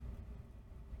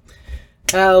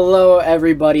Hello,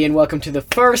 everybody, and welcome to the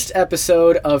first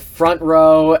episode of Front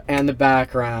Row and the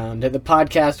Background, the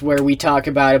podcast where we talk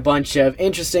about a bunch of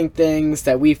interesting things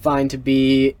that we find to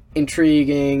be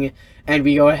intriguing, and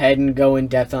we go ahead and go in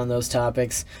depth on those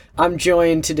topics. I'm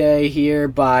joined today here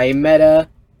by Meta.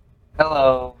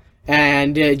 Hello.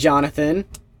 And Jonathan.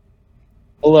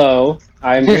 Hello.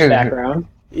 I'm just background.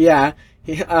 Yeah.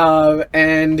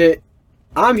 And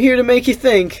I'm here to make you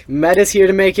think, Meta's here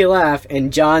to make you laugh,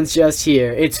 and John's just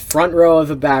here. It's Front Row of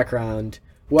the Background.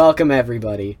 Welcome,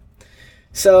 everybody.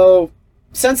 So,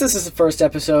 since this is the first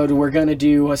episode, we're going to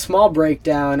do a small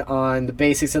breakdown on the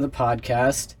basics of the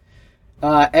podcast.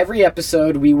 Every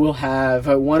episode, we will have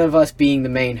one of us being the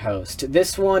main host.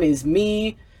 This one is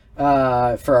me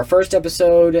for our first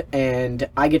episode, and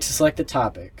I get to select the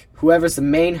topic. Whoever's the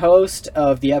main host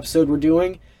of the episode we're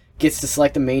doing gets to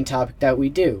select the main topic that we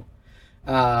do.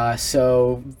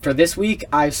 So for this week,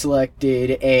 I've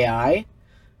selected AI,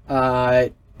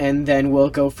 and then we'll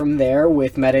go from there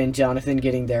with Meta and Jonathan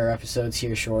getting their episodes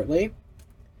here shortly.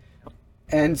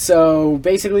 And so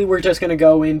basically, we're just going to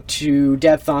go into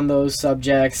depth on those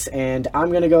subjects, and I'm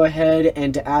going to go ahead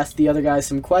and ask the other guys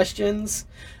some questions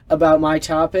about my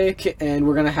topic, and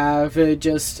we're going to have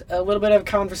just a little bit of a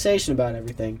conversation about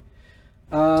everything.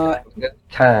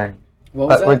 Time. What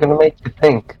was But we're that? going to make you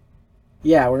think.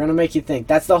 Yeah, we're going to make you think.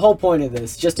 That's the whole point of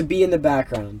this, just to be in the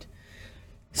background.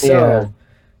 So, Yeah.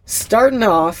 starting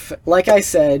off, like I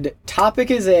said, topic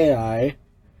is AI.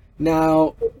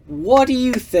 Now, what do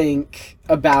you think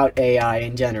about AI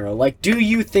in general? Like, do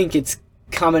you think it's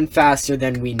coming faster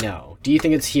than we know? Do you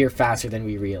think it's here faster than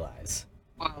we realize?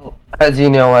 Well, as you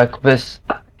know, Aquivis,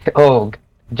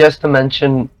 just to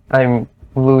mention, I'm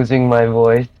losing my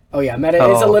voice. Oh yeah, Meta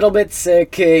is a little bit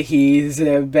sick. He's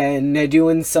been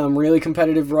doing some really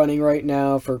competitive running right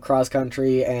now for cross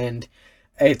country, and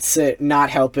it's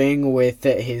not helping with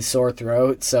his sore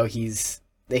throat. So he's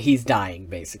dying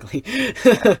basically.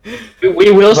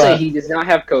 We will say he does not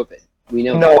have COVID. We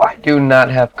know. No, I do not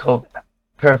have COVID.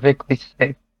 Perfectly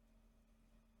safe.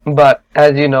 But,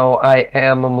 as you know, I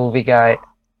am a movie guy.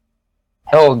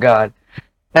 Oh, God.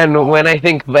 And when I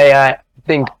think of AI, I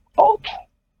think,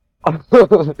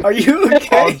 Are you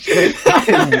okay?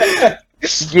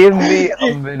 Give me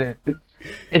a minute.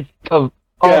 It's God,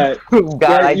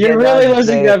 You're really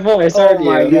losing that voice, Oh aren't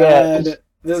my you? god.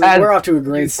 We're off to a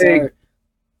great start.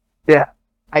 Yeah,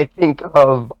 I think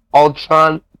of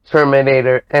Ultron,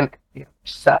 Terminator, and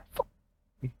sci-fi.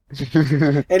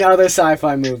 And other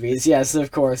sci-fi movies, yes,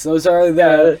 of course. Those are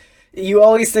the... You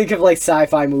always think of, like,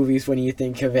 sci-fi movies when you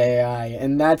think of AI,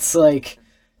 and that's, like,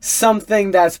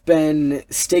 something that's been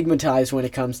stigmatized when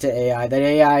it comes to AI, that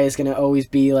AI is going to always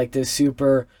be, like, this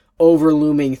super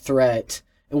overlooming threat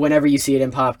whenever you see it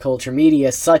in pop culture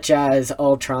media, such as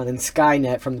Ultron and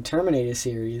Skynet from the Terminator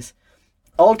series.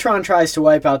 Ultron tries to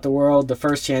wipe out the world the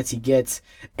first chance he gets,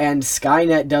 and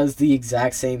Skynet does the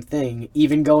exact same thing,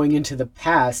 even going into the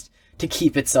past to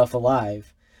keep itself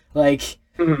alive. Like,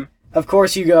 of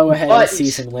course you go ahead and see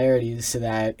similarities to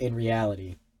that in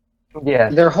reality. Yeah.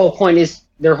 Their whole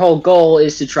goal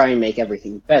is to try and make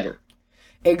everything better.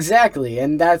 Exactly,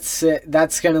 and that's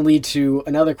going to lead to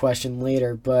another question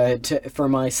later, but for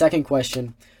my second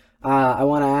question, I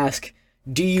want to ask,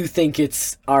 do you think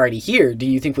it's already here? Do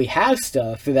you think we have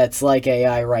stuff that's like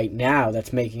AI right now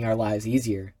that's making our lives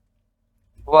easier?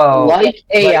 Well, Like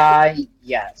AI,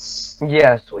 yes.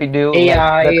 yes, we do.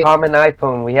 AI Like the common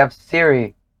iPhone, we have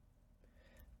Siri.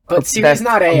 But Siri's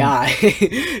not AI.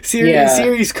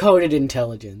 Siri's coded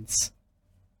intelligence.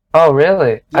 Oh,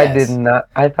 really? I Yes. did not.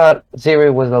 I thought Siri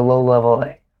was a low-level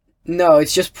A. No,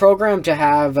 it's just programmed to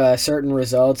have certain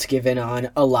results given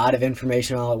on a lot of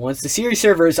information all at once. The Siri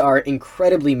servers are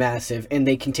incredibly massive, and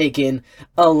they can take in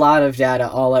a lot of data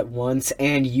all at once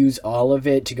and use all of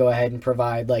it to go ahead and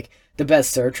provide, like, the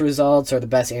best search results or the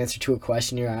best answer to a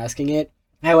question you're asking it.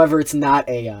 However, it's not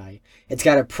AI. It's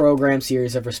got a programmed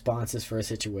series of responses for a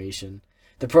situation.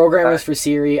 The programmers for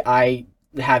Siri, I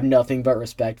have nothing but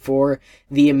respect for.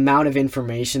 The amount of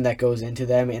information that goes into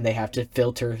them and they have to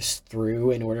filter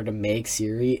through in order to make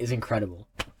Siri is incredible.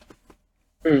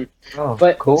 Oh,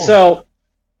 But cool. so,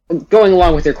 going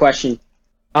along with your question,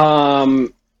 I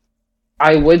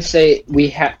would say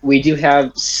we do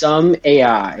have some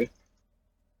AI,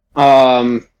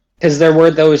 because there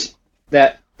were those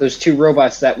two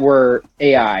robots that were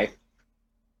AI,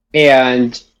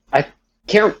 and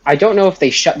I don't know if they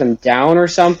shut them down or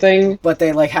something. But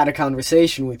they, like, had a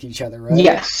conversation with each other, right?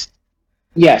 Yes.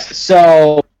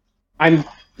 So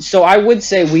I would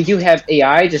say we do have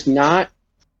AI, just not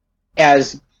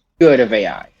as good of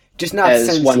AI Just not as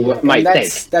sentient. one might And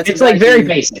think. That's it's like very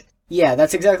basic. Yeah,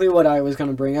 that's exactly what I was going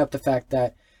to bring up, the fact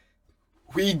that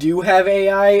we do have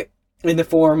AI in the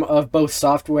form of both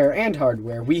software and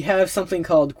hardware. We have something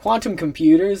called quantum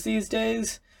computers these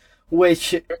days,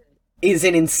 which is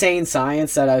an insane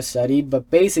science that I've studied, but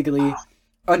basically,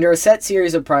 under a set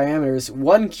series of parameters,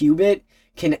 one qubit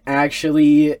can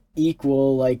actually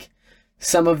equal, like,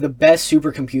 some of the best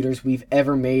supercomputers we've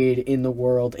ever made in the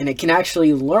world, and it can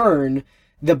actually learn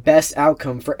the best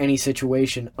outcome for any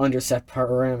situation under set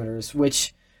parameters,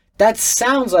 which, that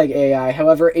sounds like AI,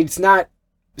 however, it's not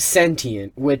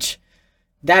sentient, which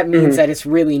that means that it's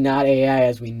really not AI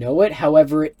as we know it.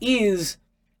 However, it is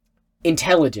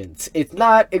intelligence. It's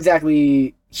not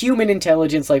exactly human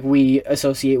intelligence like we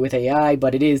associate with AI,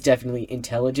 but it is definitely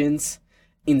intelligence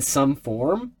in some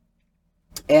form.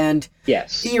 And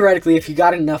Yes. theoretically, if you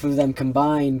got enough of them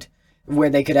combined where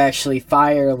they could actually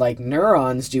fire like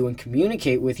neurons do and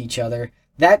communicate with each other,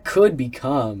 that could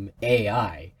become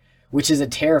AI, which is a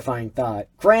terrifying thought.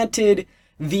 Granted,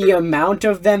 the amount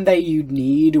of them that you'd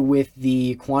need with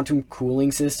the quantum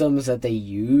cooling systems that they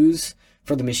use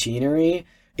for the machinery,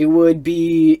 it would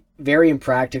be very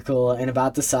impractical and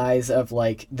about the size of,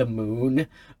 like, the moon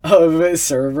of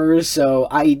servers, so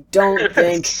I don't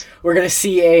think we're going to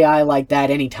see AI like that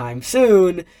anytime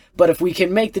soon, but if we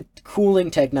can make the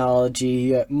cooling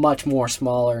technology much more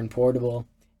smaller and portable,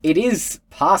 it is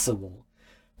possible.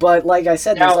 But like I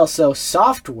said, there's also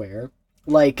software,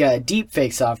 like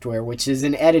deepfake software, which is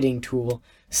an editing tool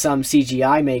some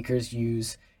CGI makers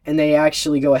use, and they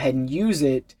actually go ahead and use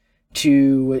it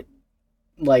to,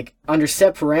 like, under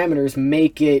set parameters,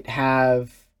 make it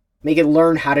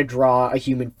learn how to draw a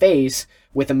human face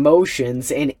with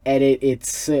emotions and edit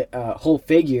its whole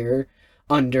figure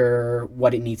under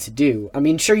what it needs to do. I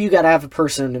mean, sure, you gotta have a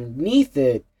person underneath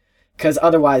it, because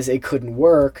otherwise it couldn't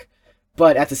work,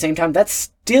 but at the same time, that's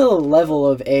still a level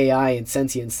of AI and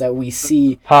sentience that we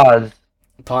see. Pause.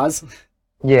 Pause?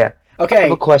 Yeah. I Okay,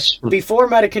 have a question. before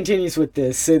Meta continues with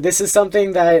this, so this is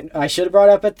something that I should have brought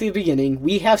up at the beginning.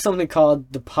 We have something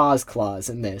called the pause clause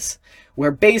in this,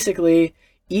 where basically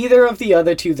either of the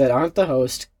other two that aren't the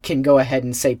host can go ahead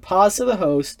and say pause to the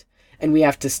host, and we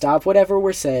have to stop whatever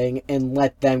we're saying and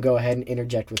let them go ahead and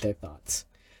interject with their thoughts.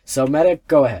 So, Meta,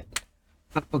 go ahead.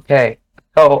 Okay.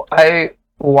 So I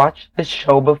watched this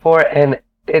show before, and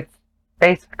it's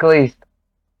basically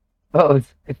it's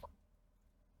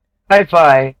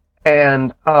sci-fi,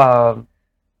 and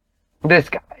this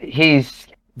guy, he's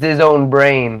his own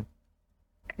brain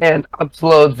and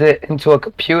uploads it into a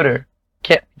computer.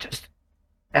 Can't just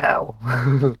ow.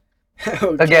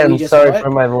 Again, sorry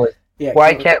for my voice. Yeah,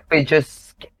 Why can't we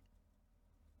just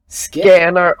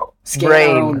scan our our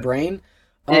own brain?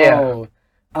 Yeah.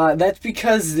 That's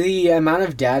because the amount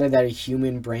of data that a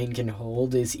human brain can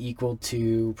hold is equal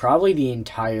to probably the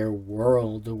entire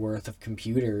world worth of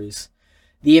computers.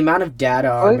 The amount of data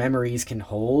our memories can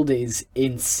hold is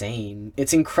insane.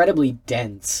 It's incredibly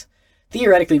dense.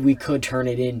 Theoretically, we could turn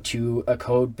it into a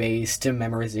code-based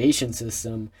memorization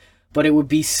system, but it would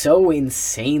be so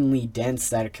insanely dense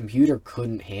that a computer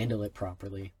couldn't handle it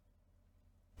properly.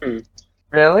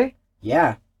 Really?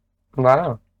 Yeah.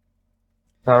 Wow.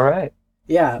 All right.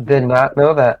 Yeah. Did not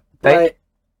know that. But,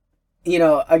 you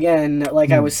know, again, like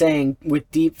I was saying,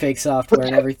 with deepfake software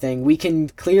and everything, we can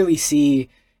clearly see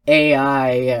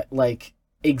AI, like,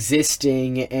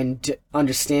 existing and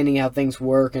understanding how things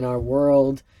work in our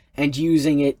world and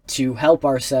using it to help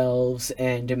ourselves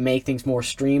and to make things more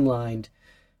streamlined.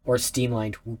 Or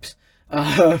steamlined, whoops.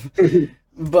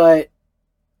 But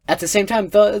at the same time,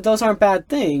 those aren't bad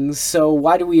things, so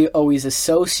why do we always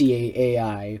associate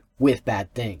AI with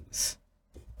bad things?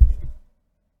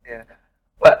 Yeah.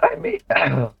 But I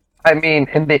mean,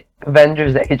 in the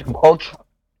Avengers Age of Ultron,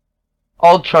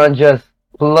 Ultron just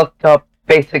looked up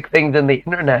basic things in the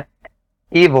internet.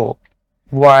 Evil.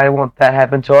 Why won't that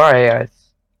happen to our AIs?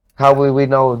 How will we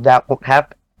know that won't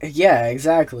happen? Yeah,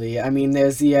 exactly. I mean,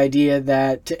 there's the idea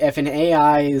that if an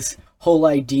AI's whole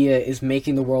idea is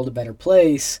making the world a better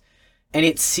place, and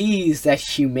it sees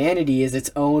that humanity is its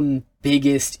own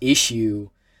biggest issue,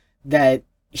 that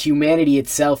humanity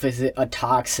itself is a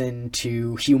toxin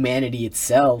to humanity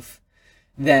itself,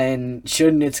 then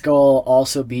shouldn't its goal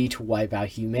also be to wipe out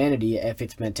humanity if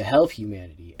it's meant to help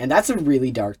humanity? And that's a really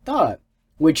dark thought,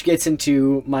 which gets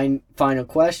into my final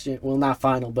question. Well, not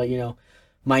final, but, you know,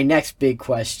 my next big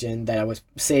question that I was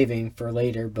saving for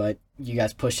later, but you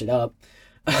guys pushed it up.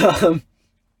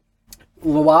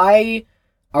 Why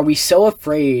are we so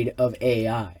afraid of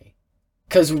AI?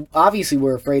 Because obviously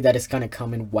we're afraid that it's going to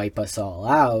come and wipe us all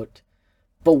out.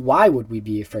 But why would we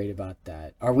be afraid about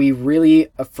that? Are we really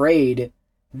afraid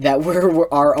that we're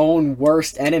our own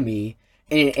worst enemy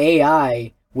And an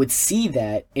AI would see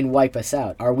that and wipe us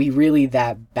out. Are we really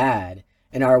that bad?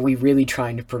 And are we really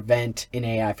trying to prevent an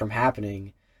AI from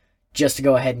happening just to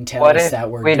go ahead and tell What us if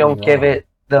that we're we doing don't give wrong? it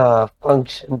the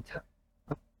function?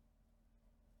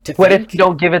 To What if think? we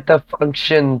don't give it the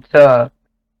function to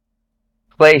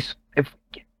place? If we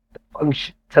give it the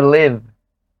function to live?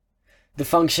 The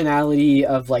functionality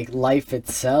of like life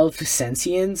itself,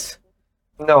 sentience?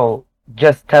 No,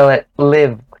 just tell it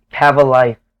live, have a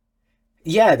life.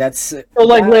 Yeah, that's So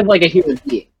like live like a human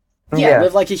being. yeah, Yeah.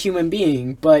 live like a human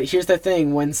being. But here's the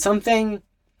thing: when something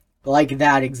like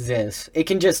that exists, it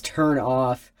can just turn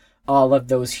off all of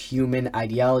those human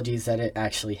ideologies that it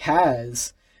actually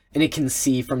has, and it can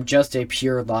see from just a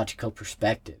pure logical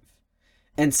perspective.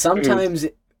 And sometimes,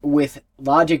 with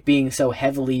logic being so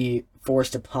heavily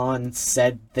forced upon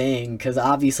said thing, because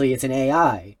obviously it's an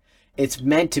AI, it's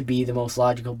meant to be the most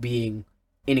logical being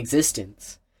in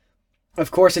existence.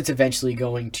 Of course, it's eventually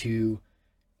going to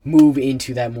move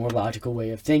into that more logical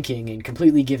way of thinking and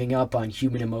completely giving up on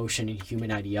human emotion and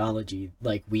human ideology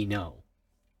like we know.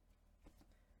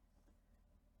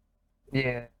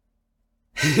 Yeah.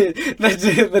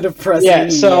 The depressing Yeah,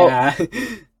 so yeah.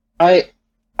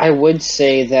 I would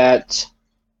say that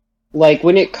like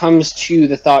when it comes to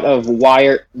the thought of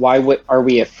are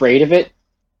we afraid of it,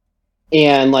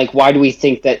 and like why do we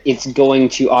think that it's going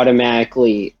to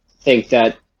automatically think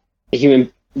that the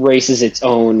human race is its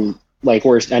own like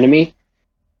worst enemy?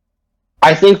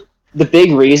 I think the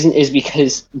big reason is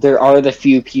because there are the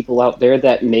few people out there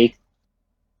that make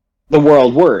the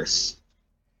world worse,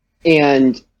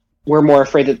 and we're more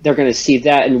afraid that they're going to see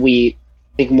that, and we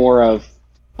think more of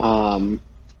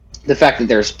the fact that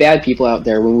there's bad people out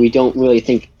there when we don't really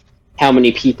think how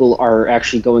many people are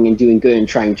actually going and doing good and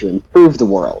trying to improve the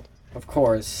world. Of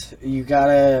course, you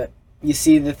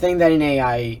see, the thing that an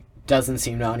AI doesn't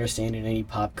seem to understand in any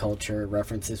pop culture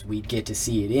references we get to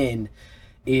see it in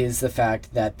is the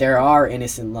fact that there are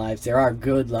innocent lives, there are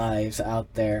good lives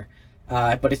out there,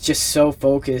 but it's just so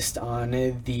focused on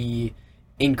the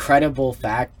incredible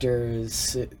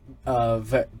factors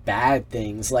of bad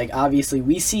things. Like, obviously,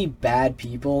 we see bad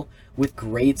people with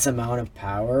great amount of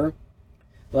power.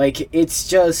 Like, it's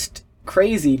just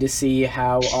crazy to see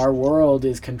how our world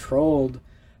is controlled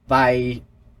by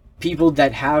people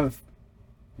that have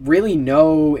really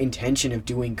no intention of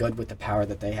doing good with the power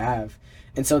that they have.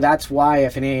 And so that's why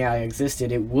if an AI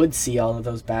existed, it would see all of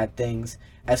those bad things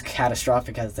as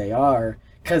catastrophic as they are,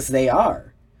 because they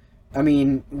are. I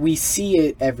mean, we see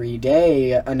it every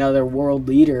day. Another world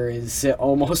leader is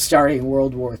almost starting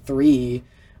World War III.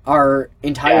 Our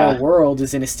entire world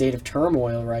is in a state of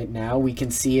turmoil right now. We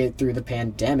can see it through the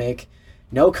pandemic.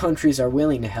 No countries are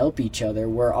willing to help each other.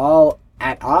 We're all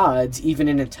at odds, even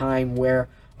in a time where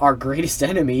our greatest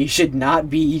enemy should not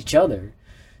be each other.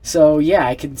 So, yeah,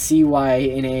 I can see why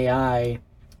an AI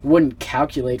wouldn't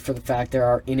calculate for the fact there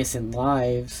are innocent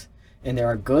lives and there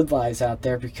are good lives out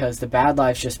there, because the bad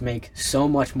lives just make so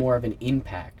much more of an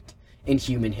impact in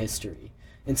human history.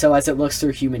 And so as it looks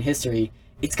through human history,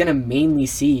 it's going to mainly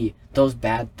see those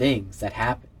bad things that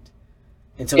happened.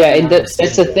 And so Yeah, and that's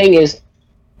the thing is,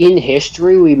 in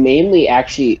history, we mainly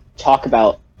actually talk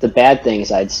about the bad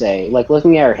things, I'd say. Like,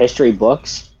 looking at our history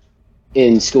books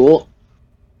in school,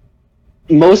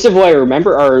 most of what I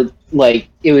remember are, like,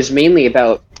 it was mainly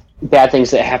about bad things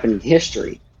that happened in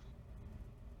history.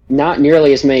 Not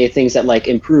nearly as many things that, like,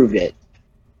 improved it.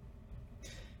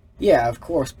 Yeah, of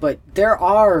course, but there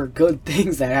are good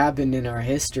things that happened in our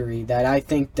history that I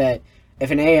think that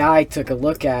if an AI took a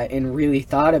look at and really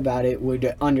thought about it,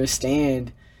 would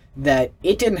understand that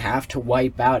it didn't have to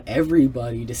wipe out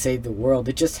everybody to save the world.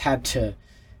 It just had to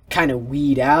kind of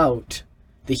weed out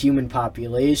the human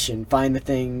population, find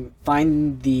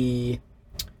the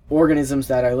organisms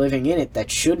that are living in it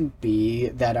that shouldn't be,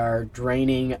 that are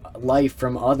draining life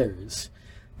from others,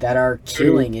 that are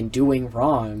killing and doing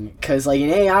wrong. Because, like, an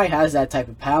AI has that type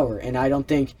of power, and I don't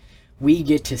think we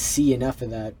get to see enough of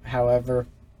that. However,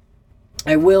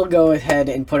 I will go ahead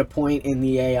and put a point in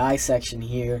the AI section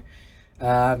here.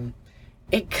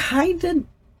 It kind of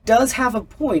does have a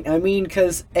point. I mean,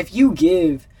 because if you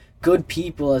give good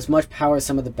people as much power as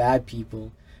some of the bad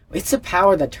people, it's the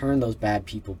power that turned those bad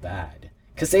people bad.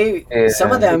 Because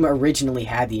some of them originally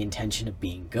had the intention of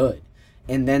being good,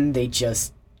 and then they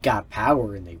just got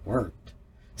power and they weren't.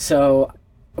 So,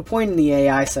 a point in the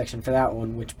AI section for that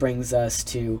one, which brings us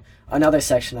to another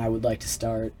section I would like to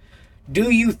start.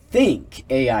 Do you think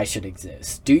AI should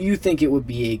exist? Do you think it would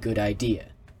be a good idea?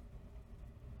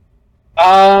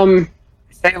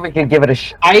 Say we could give it a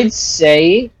shot. I'd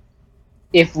say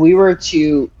if we were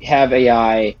to have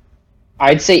AI,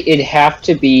 I'd say it'd have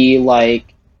to be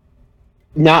like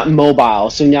not mobile,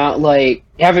 so not like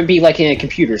have it be like in a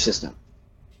computer system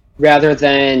rather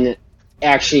than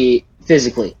actually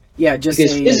physically. Yeah, just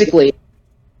Because physically,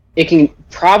 it can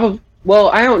probably. Well,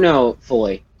 I don't know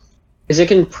fully, because it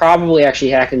can probably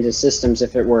actually hack into systems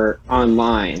if it were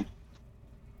online.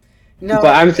 no,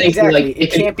 But I'm thinking exactly. like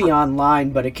It can't be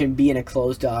online, but it can be in a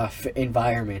closed-off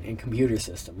environment and computer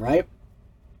system, right?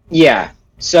 Yeah.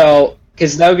 So,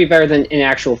 because that would be better than an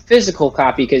actual physical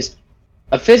copy, because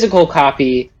a physical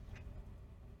copy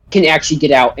can actually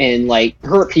get out and like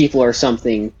hurt people or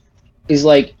something. Is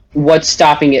like what's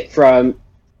stopping it from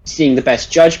seeing the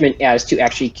best judgment as to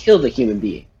actually kill the human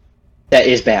being that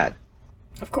is bad.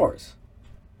 Of course.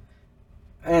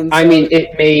 And I so- mean,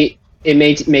 it may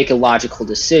make a logical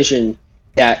decision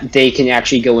that they can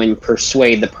actually go and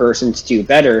persuade the person to do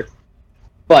better,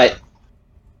 but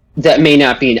that may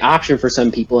not be an option for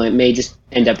some people, and it may just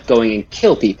end up going and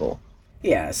kill people.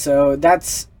 yeah, so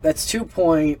that's 2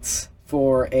 points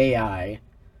for AI,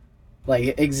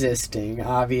 like existing,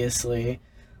 obviously.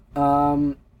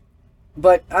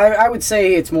 But I would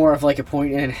say it's more of like a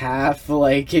point and a half.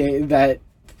 Like that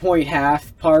point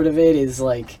half part of it is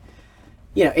like,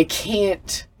 it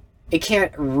can't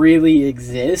really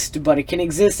exist, but it can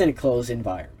exist in a closed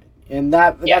environment, and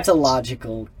that's a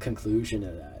logical conclusion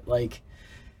of that. Like,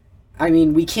 I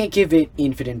mean, we can't give it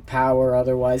infinite power,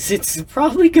 otherwise it's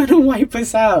probably gonna wipe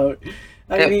us out.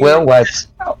 It will wipe.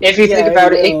 If you think Yeah,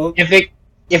 about it it, will.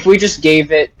 if we just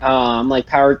gave it like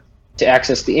power to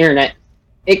access the internet,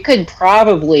 it could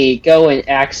probably go and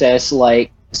access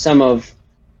like some of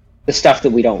the stuff that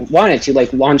we don't want it to,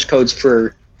 like launch codes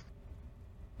for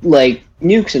like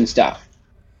nukes and stuff,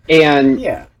 and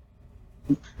Yeah.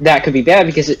 that could be bad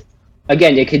because it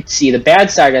could see the bad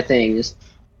side of things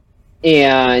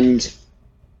and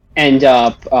end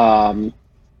up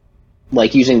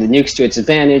like using the nukes to its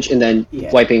advantage and then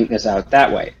Yeah. wiping us out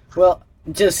that way. Well,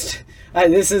 just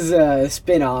this is a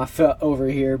spin-off over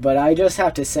here, but I just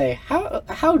have to say,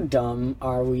 how dumb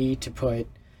are we to put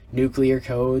nuclear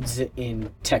codes in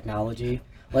technology?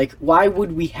 Like, why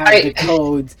would we have the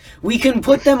codes? We can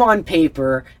put them on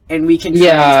paper and we can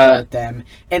transport them,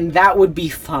 and that would be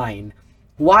fine.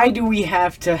 Why do we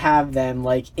have to have them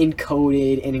like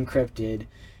encoded and encrypted?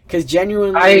 Because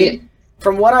genuinely,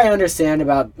 from what I understand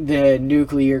about the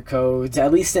nuclear codes,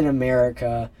 at least in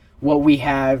America, what we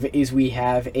have is we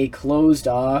have a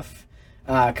closed-off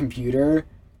computer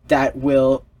that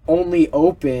will only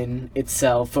open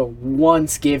itself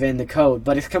once given the code,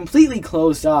 but it's completely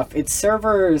closed off. Its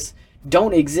servers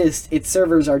don't exist. Its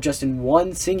servers are just in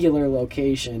one singular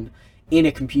location in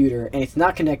a computer, and it's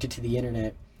not connected to the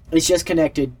internet. It's just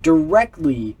connected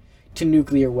directly to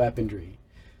nuclear weaponry.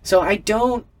 So I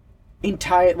don't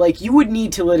you would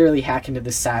need to literally hack into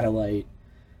the satellite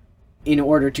in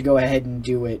order to go ahead and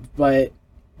do it, but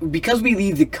because we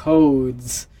leave the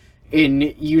codes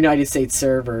in United States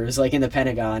servers, like in the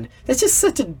Pentagon, that's just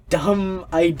such a dumb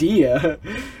idea.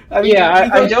 I mean,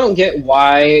 I don't get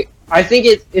why. I think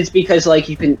it's because like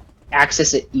you can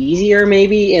access it easier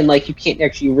maybe, and like you can't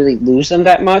actually really lose them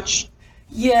that much.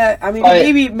 Yeah, I mean,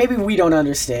 maybe we don't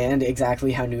understand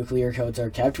exactly how nuclear codes are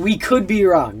kept. We could be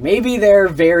wrong. Maybe they're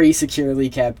very securely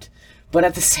kept, but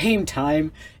at the same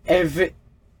time, if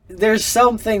there's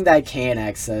something that can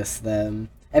access them,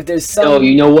 if there's some... No,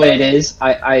 you know what it is?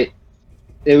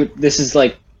 This is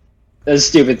like a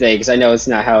stupid thing because I know it's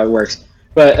not how it works.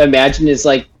 But imagine it's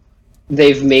like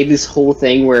they've made this whole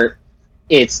thing where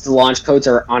the launch codes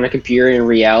are on a computer. In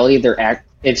reality,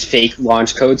 it's fake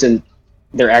launch codes and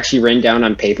they're actually written down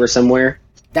on paper somewhere.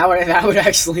 That would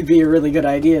actually be a really good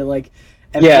idea. Like,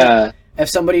 if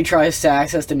somebody tries to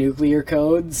access the nuclear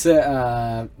codes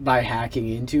by hacking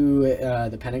into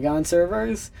the Pentagon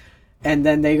servers, and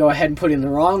then they go ahead and put in the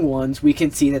wrong ones, we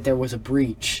can see that there was a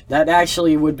breach. That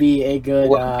actually would be a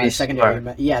good secondary.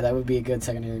 That would be a good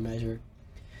secondary measure.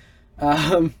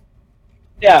 That's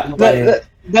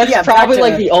probably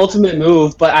like the ultimate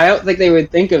move, but I don't think they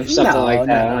would think of something like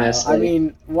that. No. Honestly, I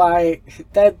mean, why?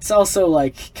 That's also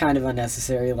like kind of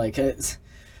unnecessary. Like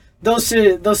those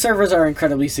servers are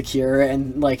incredibly secure,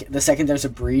 and like the second there's a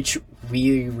breach,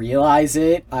 we realize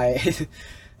it.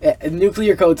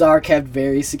 Nuclear codes are kept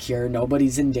very secure.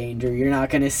 Nobody's in danger. You're not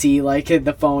gonna see like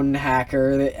the phone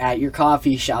hacker at your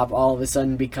coffee shop all of a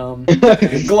sudden become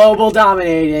global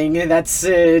dominating. That's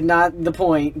not the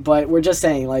point. But we're just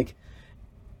saying, like,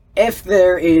 if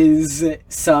there is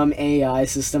some AI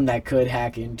system that could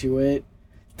hack into it,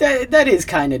 that is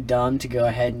kind of dumb to go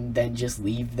ahead and then just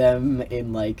leave them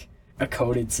in like a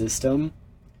coded system.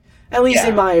 At least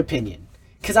in my opinion.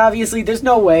 Because obviously there's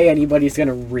no way anybody's going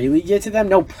to really get to them.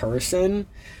 No person.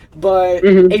 But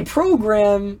Mhm. a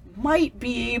program might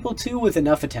be able to with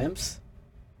enough attempts.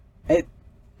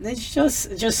 It's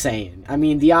just saying. I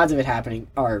mean, the odds of it happening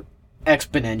are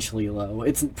exponentially low.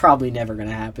 It's probably never going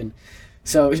to happen.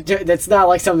 So that's not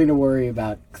like something to worry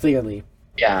about, clearly.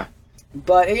 Yeah.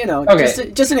 But,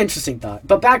 Okay. just an interesting thought.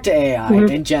 But back to AI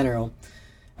in general.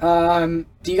 Do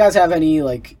you guys have any,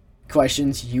 like,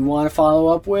 questions you want to follow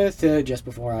up with just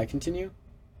before I continue?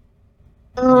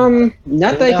 Not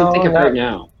that I can think of No, right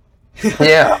now.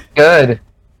 Yeah, good.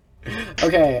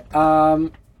 Okay,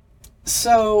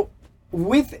 so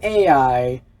with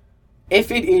AI,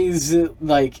 if it is,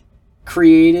 like,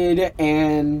 created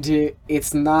and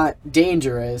it's not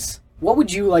dangerous, what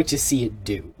would you like to see it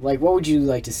do? Like, what would you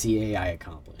like to see AI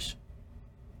accomplish?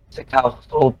 It's like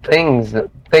household things to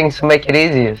make it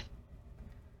easiest.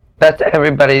 That's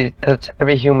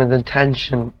every human's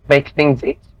intention. Make things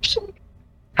easier.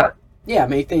 Yeah,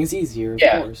 make things easier, of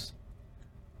Yeah. course.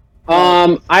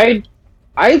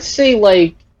 I'd say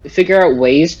like figure out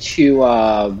ways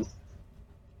to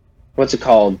what's it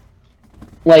called?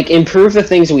 Like improve the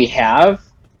things we have.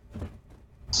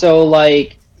 So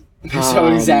like So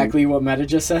exactly what Meta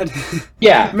just said.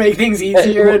 yeah. Make things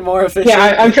easier and more efficient.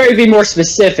 Yeah, I'm trying to be more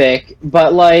specific,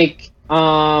 but like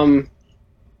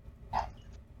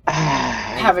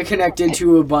have it connected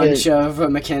to a bunch of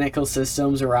mechanical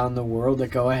systems around the world that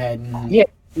go ahead and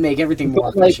make everything more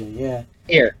efficient. Yeah.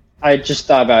 Here, I just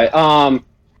thought about it.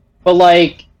 But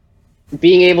like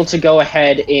being able to go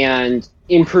ahead and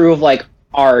improve like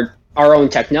our own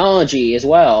technology as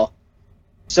well.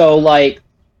 So like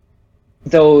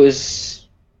those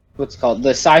what's it called the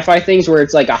sci-fi things where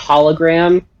it's like a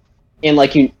hologram and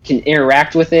like you can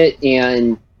interact with it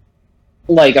and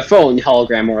like a phone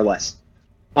hologram more or less.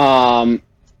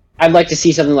 I'd like to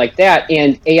see something like that,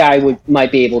 and AI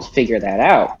might be able to figure that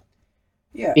out.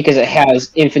 Yeah. Because it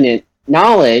has infinite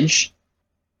knowledge,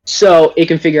 so it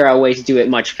can figure out ways to do it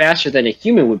much faster than a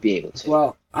human would be able to.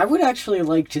 Well, I would actually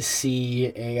like to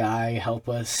see AI help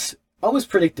us almost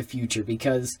predict the future,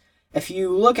 because if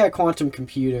you look at quantum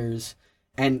computers,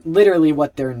 and literally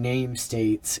what their name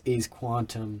states is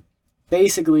quantum,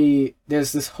 basically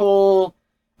there's this whole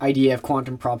idea of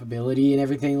quantum probability and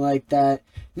everything like that.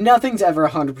 Nothing's ever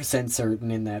 100%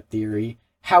 certain in that theory.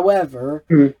 However,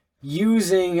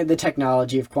 using the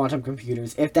technology of quantum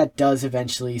computers, if that does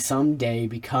eventually someday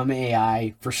become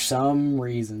AI for some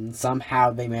reason,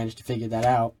 somehow they manage to figure that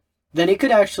out, then it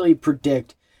could actually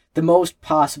predict the most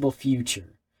possible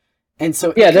future. And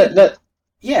so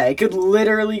it could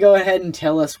literally go ahead and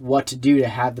tell us what to do to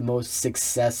have the most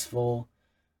successful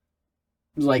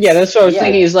that's what I was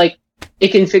thinking is like it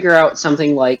can figure out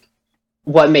something like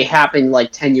what may happen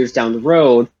like 10 years down the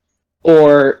road,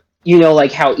 or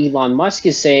like how Elon Musk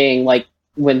is saying like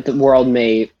when the world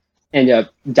may end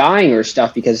up dying or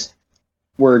stuff because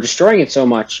we're destroying it so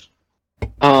much.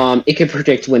 It can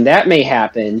predict when that may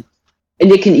happen,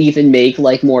 and it can even make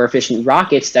like more efficient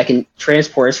rockets that can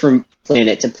transport us from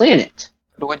planet to planet.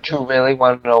 Would you really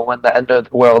want to know when the end of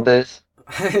the world is?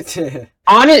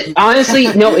 Honestly,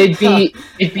 no. It'd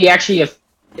be actually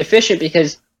efficient,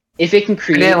 because if it can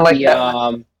create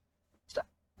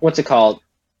what's it called?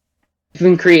 If we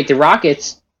can create the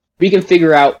rockets, we can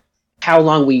figure out how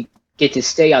long we get to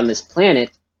stay on this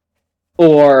planet,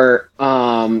 or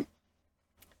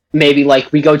maybe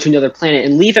like we go to another planet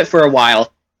and leave it for a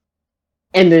while,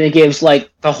 and then it gives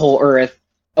like the whole Earth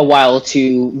a while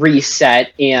to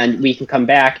reset, and we can come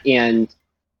back and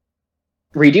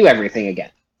redo everything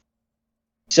again.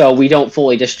 So we don't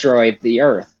fully destroy the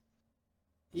Earth.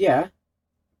 Yeah,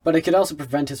 but it could also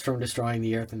prevent us from destroying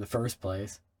the Earth in the first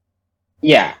place.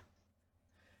 Yeah.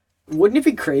 Wouldn't it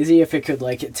be crazy if it could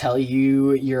like tell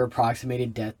you your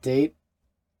approximated death date?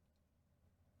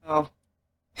 Oh.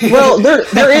 Well,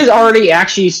 there is already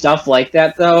actually stuff like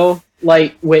that though,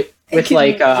 like with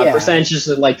percentages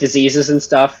of like diseases and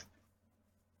stuff.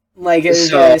 Like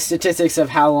statistics of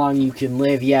how long you can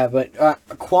live, yeah, but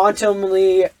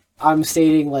quantumly, I'm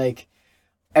stating like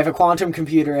if a quantum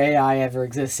computer AI ever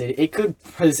existed, it could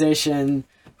position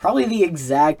probably the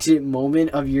exact moment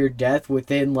of your death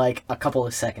within like a couple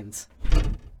of seconds.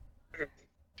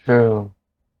 True.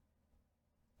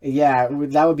 Yeah,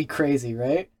 that would be crazy,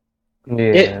 right?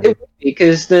 Yeah. It would be,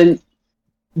 because then,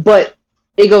 but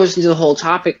it goes into the whole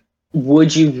topic.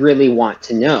 Would you really want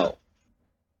to know?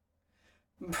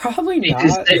 Probably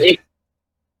Because not.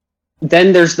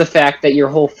 then there's the fact that your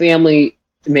whole family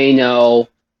may know,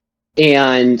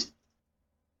 and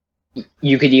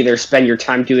you could either spend your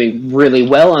time doing really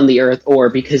well on the Earth, or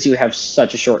because you have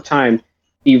such a short time,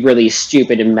 be really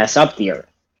stupid and mess up the Earth.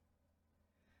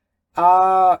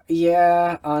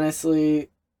 Yeah, honestly,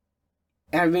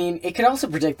 I mean, it could also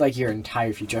predict, like, your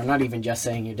entire future. I'm not even just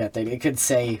saying your death date. It could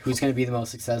say who's going to be the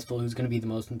most successful, who's going to be the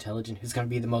most intelligent, who's going to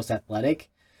be the most athletic.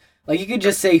 Like, you could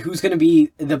just say who's going to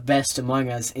be the best among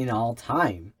us in all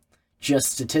time,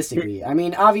 just statistically. I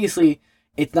mean, obviously,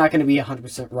 it's not going to be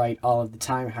 100% right all of the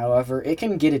time. However, it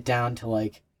can get it down to,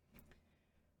 like,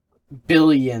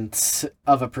 billionths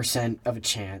of a percent of a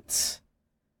chance.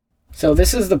 So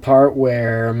this is the part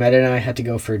where Meta and I had to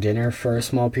go for dinner for a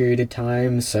small period of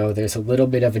time, so there's a little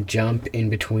bit of a jump in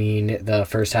between the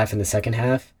first half and the second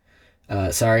half.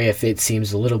 Sorry if it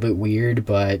seems a little bit weird,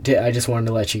 but I just wanted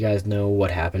to let you guys know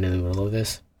what happened in the middle of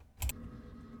this.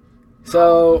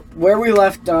 So, where we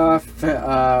left off,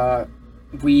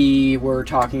 we were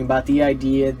talking about the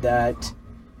idea that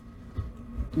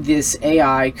this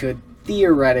AI could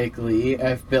theoretically,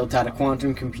 if built out of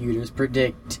quantum computers,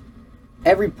 predict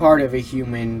every part of a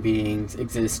human being's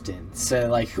existence. So,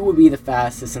 like, who would be the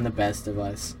fastest and the best of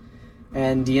us?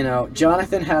 And, you know,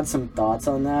 Jonathan had some thoughts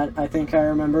on that, I think I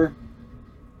remember.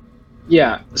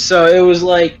 Yeah, so it was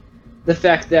like the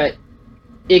fact that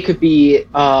it could be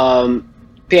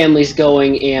families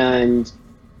going and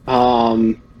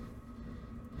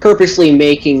purposely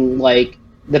making like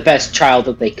the best child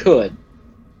that they could.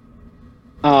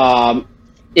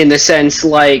 In the sense,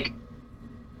 like,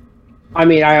 I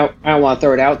mean, I don't want to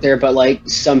throw it out there, but like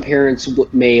some parents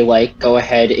may like go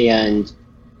ahead and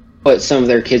put some of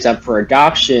their kids up for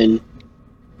adoption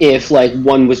if like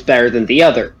one was better than the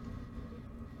other.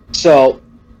 So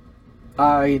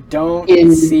I don't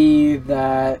see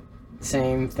that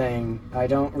same thing. I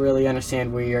don't really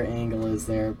understand where your angle is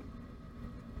there.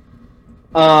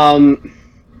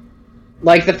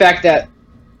 Like the fact that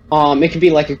it could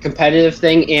be like a competitive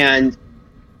thing, and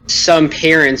some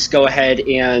parents go ahead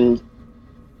and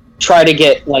try to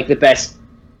get like the best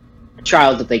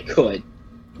child that they could.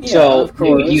 Yeah, so of they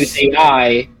would course. use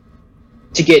AI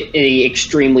to get a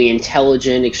extremely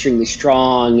intelligent, extremely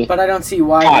strong. But I don't see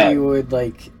why child. they would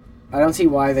like. I don't see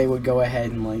why they would go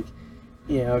ahead and like,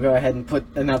 you know, go ahead and put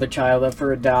another child up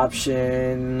for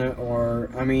adoption. Or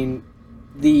I mean,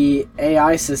 the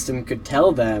AI system could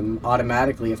tell them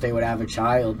automatically if they would have a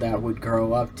child that would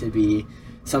grow up to be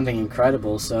something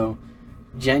incredible. So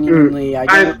genuinely,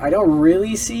 I don't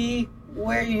really see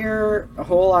where your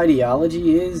whole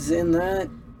ideology is in that.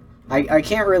 I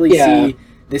can't really see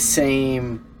the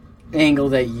same angle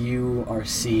that you are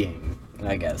seeing,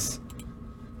 I guess.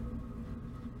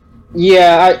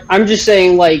 Yeah, I'm just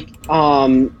saying, like,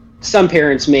 some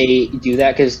parents may do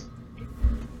that because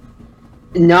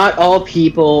not all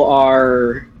people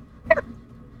are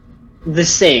the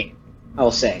same, I'll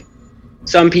say.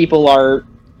 Some people are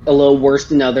a little worse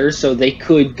than others, so they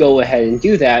could go ahead and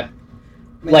do that.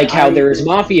 Man, like how there's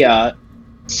Mafia,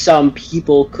 some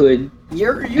people could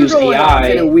You're use going AI. off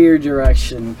in a weird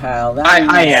direction, pal.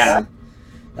 I am.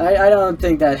 I don't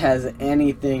think that has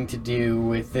anything to do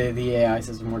with the AI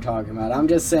system we're talking about. I'm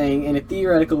just saying, in a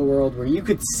theoretical world where you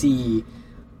could see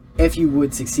if you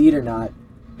would succeed or not,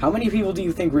 how many people do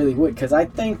you think really would? Because I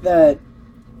think that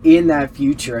in that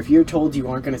future, if you're told you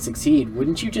aren't going to succeed,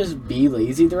 wouldn't you just be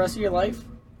lazy the rest of your life?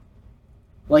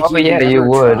 Like, you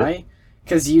would.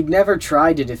 Because you'd never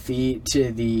try to defeat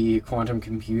the quantum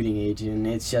computing agent.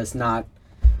 It's just not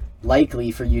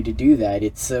likely for you to do that.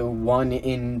 It's a 1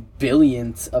 in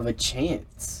billionths of a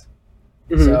chance.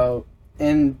 Mm-hmm. So,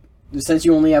 and since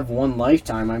you only have one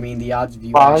lifetime, I mean, the odds of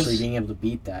you actually being able to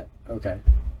beat that. Okay.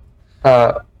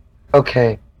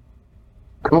 Okay.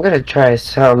 I'm gonna try to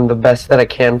sound the best that I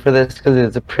can for this, because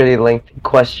it's a pretty lengthy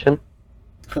question.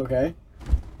 Okay.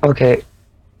 Okay.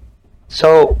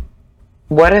 So,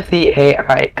 what if the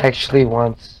AI actually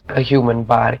wants a human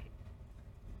body?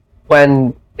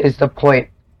 When is the point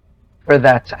for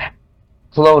that to happen?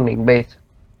 Cloning, basically.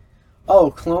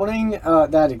 Oh,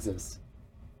 cloning? That exists.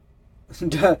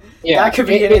 Yeah, that could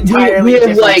be an entirely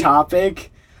different topic.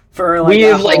 For like we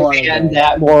have like banned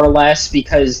that more or less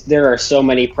because there are so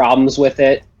many problems with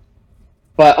it.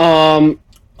 But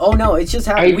oh no, it's just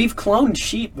happened. We've cloned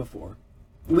sheep before.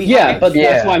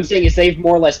 That's what I'm saying is they've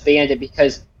more or less banned it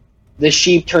because the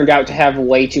sheep turned out to have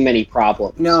way too many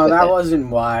problems. No, that wasn't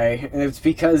why. It's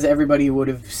because everybody would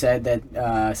have said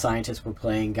that scientists were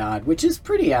playing God, which is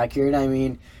pretty accurate. I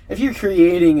mean, if you're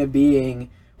creating a being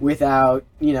without,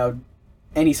 you know,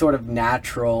 any sort of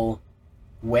natural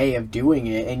way of doing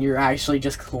it, and you're actually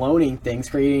just cloning things,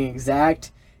 creating an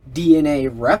exact DNA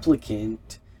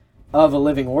replicant of a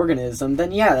living organism,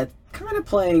 then yeah, that's kind of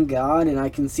playing God, and I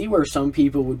can see where some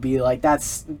people would be like,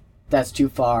 that's too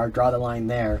far, draw the line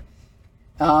there.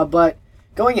 But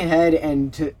going ahead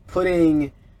and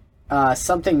putting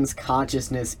something's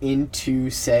consciousness into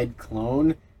said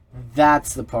clone,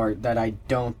 that's the part that I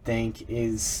don't think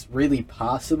is really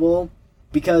possible.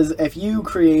 Because if you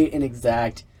create an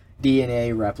exact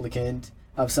DNA replicant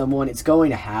of someone, it's going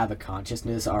to have a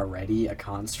consciousness already, a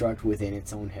construct within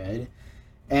its own head.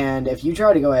 And if you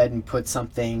try to go ahead and put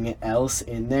something else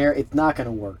in there, it's not going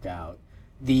to work out.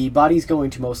 The body's going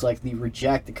to most likely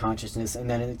reject the consciousness, and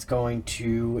then it's going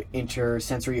to enter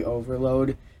sensory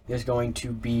overload. There's going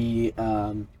to be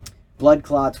blood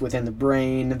clots within the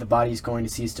brain, the body's going to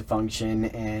cease to function,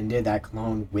 and that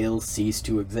clone will cease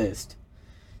to exist.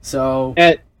 So,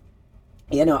 I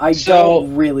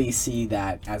don't really see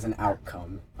that as an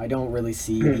outcome. I don't really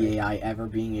see the AI ever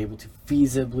being able to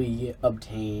feasibly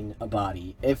obtain a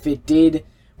body. If it did,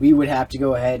 we would have to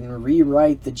go ahead and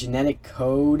rewrite the genetic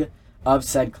code of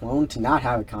said clone to not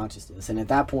have a consciousness. And at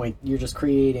that point, you're just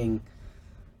creating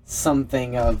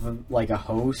something of like a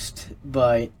host,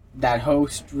 but that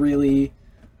host really...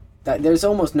 there's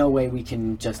almost no way we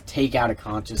can just take out a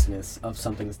consciousness of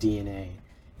something's DNA.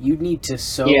 You'd need to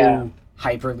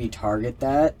hyperly target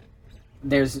that.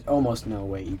 There's almost no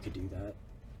way you could do that.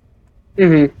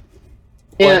 Mm-hmm.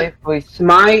 Yeah,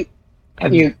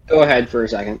 you go ahead for a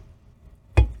second.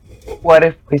 What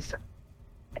if we set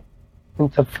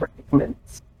into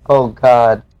fragments? Oh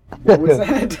God. What was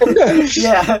that?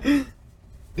 Yeah.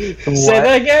 Say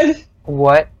that again?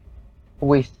 What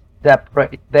we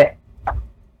separate that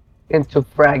into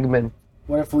fragments?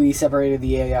 What if we separated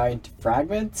the AI into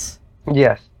fragments?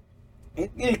 Yes.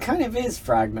 It kind of is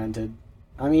fragmented.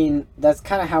 I mean, that's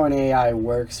kind of how an AI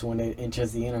works when it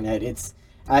enters the internet. It's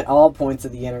at all points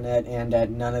of the internet and at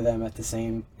none of them at the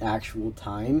same actual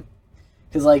time.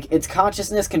 Because, like, its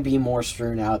consciousness can be more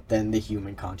strewn out than the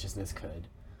human consciousness could.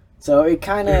 So it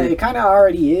kind of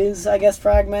already is, I guess,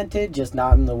 fragmented, just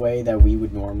not in the way that we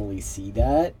would normally see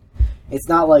that. It's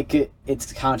not like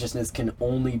its consciousness can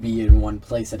only be in one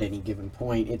place at any given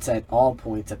point. It's at all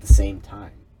points at the same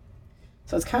time.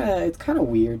 So it's kind of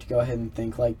weird to go ahead and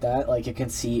think like that. Like it can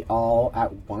see all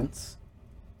at once.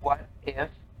 What if?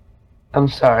 I'm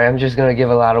sorry, I'm just gonna give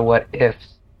a lot of what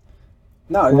ifs.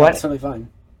 No, that's totally fine.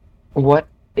 What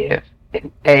if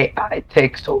an AI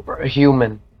takes over a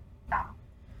human?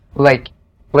 Like,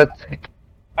 let's say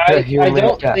I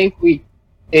don't think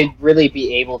it'd really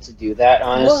be able to do that,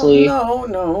 honestly. Well,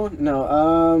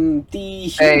 no. The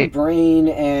human brain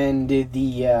and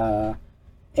the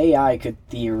AI could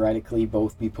theoretically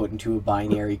both be put into a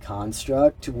binary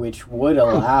construct, which would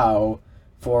allow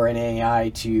for an AI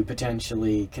to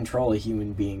potentially control a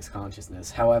human being's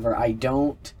consciousness. However, I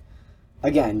don't...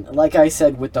 Again, like I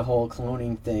said with the whole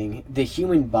cloning thing, the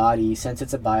human body, since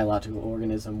it's a biological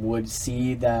organism, would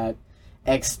see that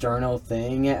external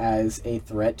thing as a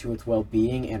threat to its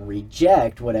well-being and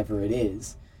reject whatever it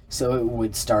is. So it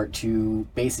would start to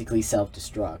basically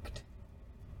self-destruct.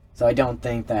 So I don't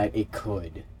think that it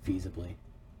could, feasibly.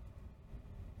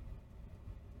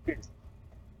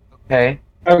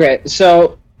 Okay,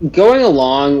 so going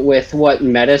along with what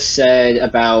Meta said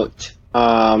about,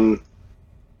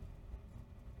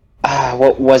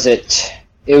 what was it?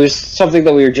 It was something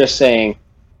that we were just saying.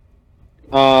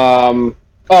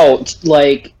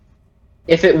 Like,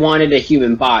 if it wanted a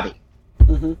human body.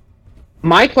 Mm-hmm.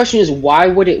 My question is, why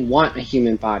would it want a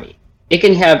human body? It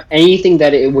can have anything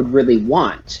that it would really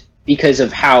want because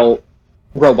of how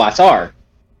robots are.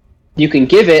 You can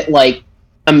give it, like,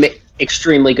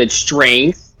 extremely good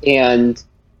strength and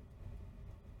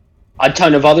a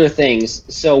ton of other things.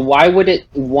 So why would it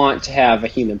want to have a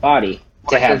human body?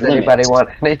 To have limits? Anybody want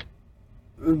any?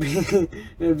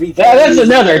 That's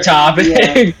another topic.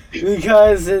 Yeah,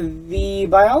 because the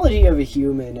biology of a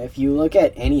human, if you look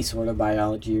at any sort of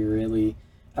biology, really,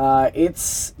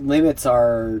 its limits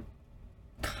are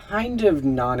kind of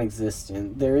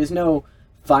non-existent. There is no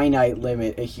finite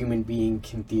limit a human being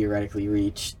can theoretically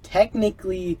reach.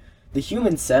 Technically, the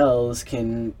human cells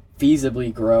can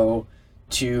feasibly grow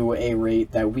to a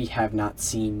rate that we have not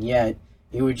seen yet.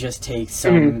 It would just take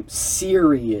some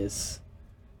serious,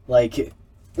 like,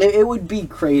 it would be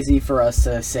crazy for us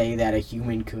to say that a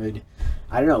human could,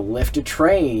 I don't know, lift a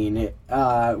train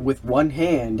with one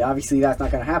hand. Obviously, that's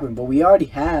not going to happen, but we already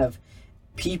have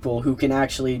people who can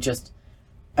actually just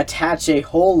attach a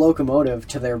whole locomotive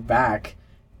to their back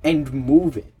and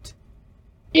move it.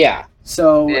 Yeah.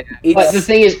 So, but the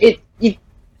thing is,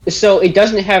 it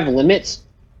doesn't have limits,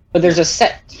 but there's a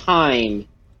set time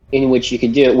in which you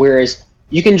can do it, whereas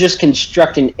you can just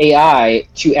construct an AI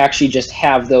to actually just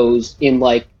have those in,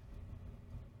 like,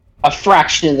 a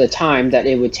fraction of the time that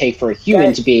it would take for a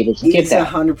human to be able to get that. It's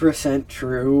 100%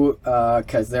 true,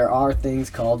 because there are things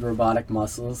called robotic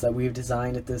muscles that we've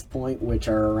designed at this point, which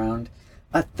are around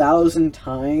 1,000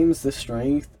 times the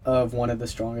strength of one of the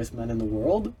strongest men in the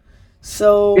world.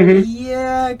 So, Mhm.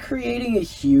 yeah, creating a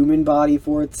human body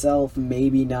for itself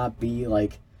maybe not be,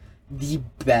 like, the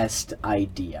best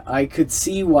idea. I could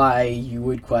see why you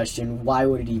would question, why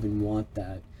would it even want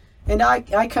that? And I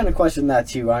kind of question that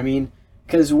too. I mean,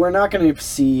 because we're not going to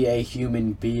see a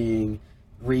human being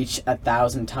reach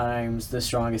 1,000 times the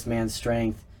strongest man's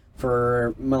strength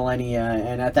for millennia,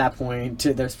 and at that point,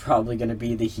 there's probably going to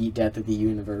be the heat death of the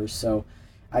universe. So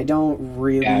I don't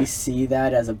really Yeah. see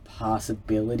that as a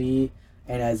possibility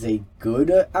and as a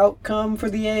good outcome for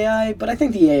the AI. But I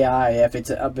think the AI, if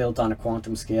it's built on a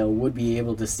quantum scale, would be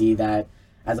able to see that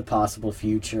as a possible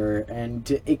future,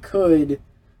 and it could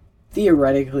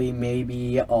theoretically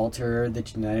maybe alter the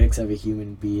genetics of a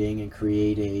human being and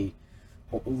create a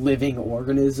living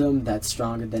organism that's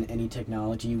stronger than any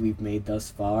technology we've made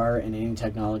thus far and any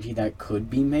technology that could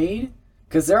be made.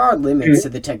 Because there are limits to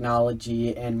the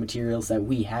technology and materials that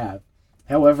we have.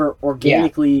 However, Yeah.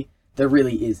 organically, there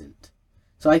really isn't.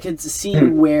 So I could see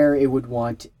Mhm. where it would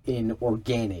want an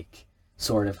organic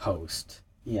sort of host.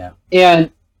 Yeah.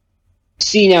 And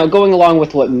see, now going along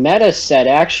with what Meta said,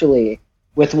 actually,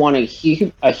 with wanting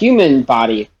a human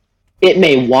body, it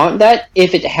may want that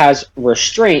if it has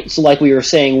restraints, like we were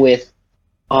saying with,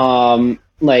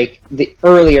 like the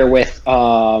earlier with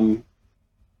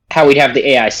how we'd have the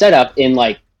AI set up in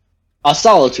like a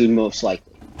solitude, most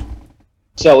likely,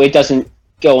 so it doesn't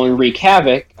go and wreak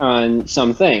havoc on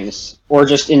some things, or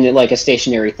just in like a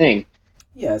stationary thing.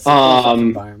 Yeah, it's a perfect Um,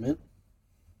 environment.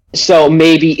 so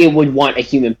maybe it would want a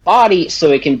human body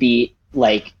so it can be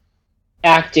like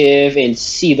active and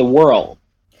see the world.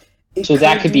 It So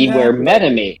that could could do be where that, but meta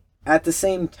made. at the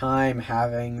same time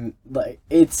having, like,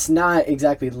 it's not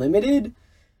exactly limited,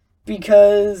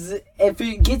 because if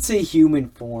it gets a human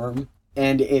form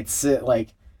and it's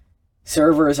like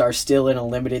servers are still in a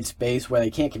limited space where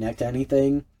they can't connect to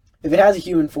anything, if it has a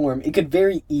human form, it could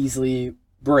very easily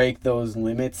break those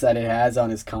limits that it has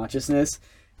on its consciousness,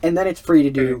 and then it's free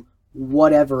to do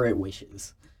whatever it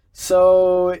wishes.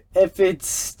 So if it's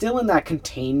still in that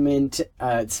containment,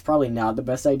 it's probably not the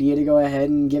best idea to go ahead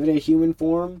and give it a human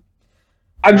form.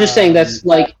 I'm just saying Um, that's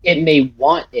like it may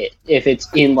want it if it's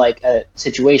in like a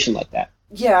situation like that.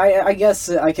 yeah, I guess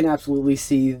I can absolutely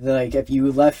see, like, if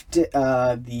you left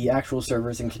the actual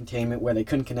servers in containment where they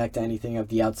couldn't connect to anything of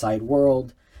the outside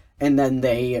world, and then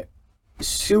they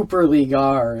superly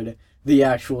guard the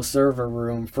actual server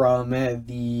room from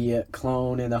the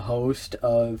clone and the host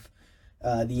of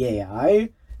the AI,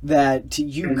 that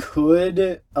you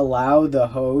could allow the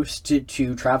host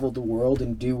to travel the world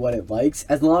and do what it likes,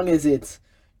 as long as it's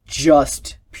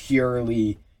just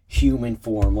purely human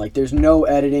form. Like, there's no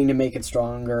editing to make it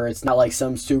stronger. It's not like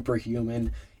some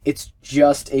superhuman. It's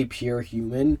just a pure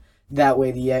human. That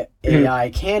way the AI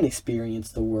can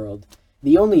experience the world.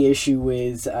 The only issue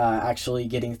is actually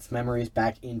getting its memories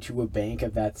back into a bank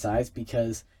of that size,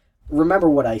 because remember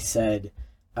what I said.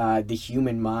 The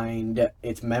human mind,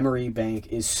 its memory bank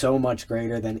is so much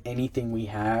greater than anything we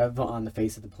have on the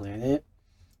face of the planet.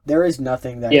 There is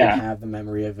nothing that can Yeah. have the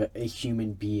memory of a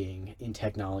human being in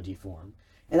technology form,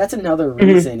 and that's another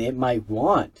Mhm. reason it might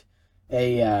want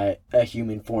a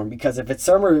human form. Because if its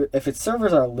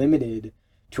servers are limited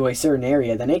to a certain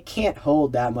area, then it can't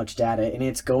hold that much data, and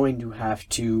it's going to have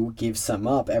to give some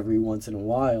up every once in a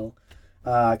while.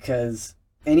 Because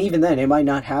and even then, it might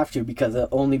not have to, because it'll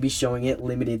only be showing it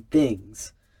limited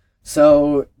things.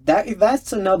 So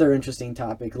that's another interesting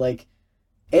topic. Like,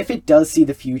 if it does see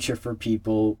the future for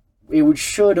people, it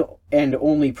should and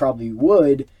only probably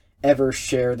would ever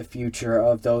share the future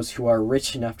of those who are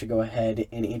rich enough to go ahead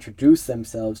and introduce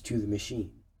themselves to the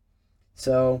machine.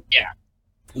 So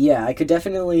yeah, I could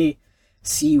definitely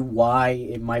see why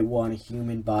it might want a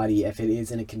human body if it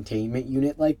is in a containment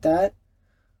unit like that.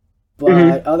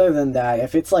 Mhm. But other than that,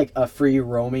 if it's like a free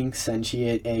roaming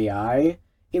sentient AI,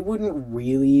 it wouldn't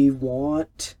really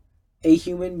want a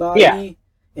human Yeah. body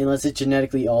unless it's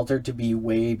genetically altered to be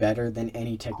way better than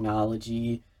any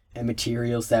technology and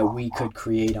materials that we could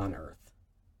create on Earth.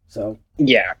 So,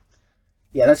 Yeah.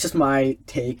 yeah, that's just my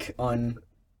take on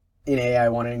an AI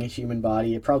wanting a human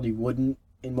body. It probably wouldn't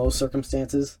in most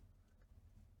circumstances.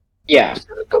 Yeah.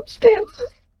 Circumstances.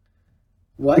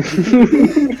 What?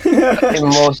 In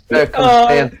most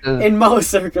circumstances. In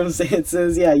most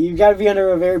circumstances, yeah, you got to be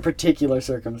under a very particular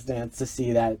circumstance to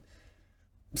see that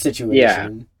Yeah.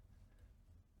 situation.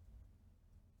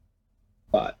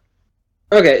 But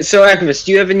okay, so Aquivis,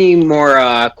 do you have any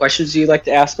more questions you'd like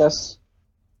to ask us?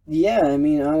 Yeah, I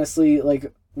mean, honestly,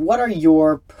 like, what are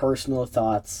your personal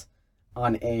thoughts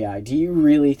on AI. Do you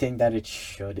really think that it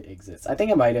should exist? I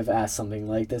think I might have asked something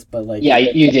like this, but like Yeah,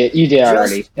 you did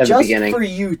already at the beginning.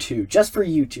 Just for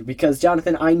you two, because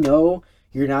Jonathan, I know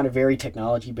you're not a very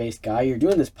technology-based guy. You're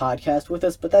doing this podcast with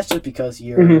us, but that's just because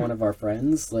you're one of our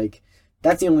friends. Like,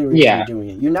 that's the only reason you're doing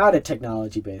it. You're not a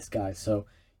technology-based guy, so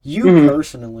you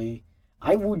personally,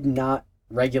 I would not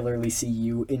regularly see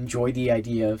you enjoy the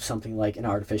idea of something like an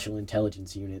artificial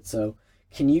intelligence unit. So,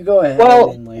 can you go ahead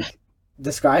and like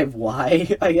describe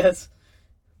why? I guess.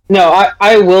 No,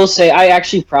 I will say I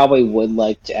actually probably would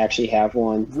like to actually have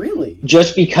one. Really?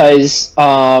 Just because,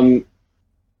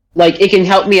 like, it can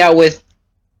help me out with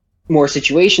more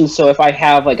situations. So if I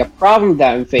have like a problem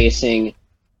that I'm facing,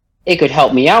 it could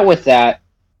help me out with that,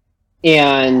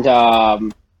 and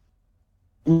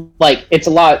like it's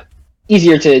a lot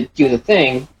easier to do the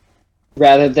thing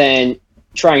rather than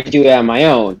trying to do it on my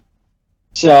own.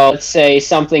 So let's say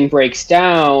something breaks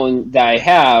down that I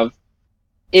have,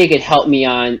 it could help me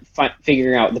on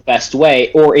figuring out the best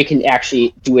way, or it can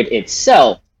actually do it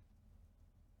itself.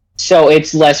 So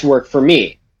it's less work for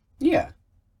me. Yeah.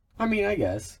 I mean, I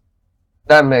guess.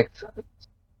 That makes sense.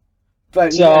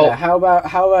 But so, yeah, how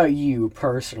about you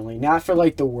personally? Not for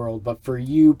like the world, but for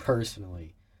you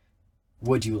personally.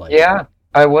 Would you like it? Yeah,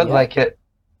 I would like it.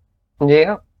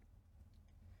 Yeah.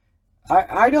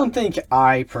 I don't think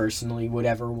I personally would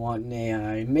ever want an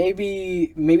AI.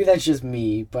 Maybe that's just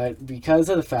me, but because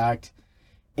of the fact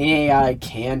an AI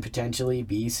can potentially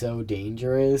be so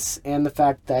dangerous, and the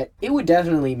fact that it would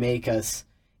definitely make us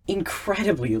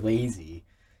incredibly lazy.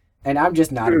 And I'm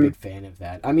just not a big fan of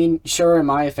that. I mean, sure, am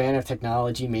I a fan of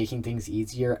technology making things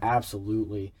easier?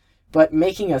 Absolutely. But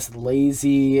making us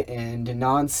lazy and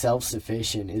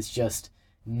non-self-sufficient is just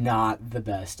not the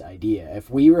best idea. If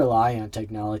we rely on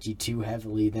technology too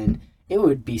heavily, then it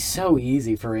would be so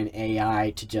easy for an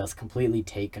AI to just completely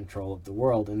take control of the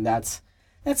world, and that's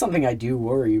something I do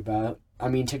worry about. I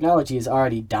mean, technology is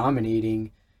already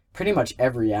dominating pretty much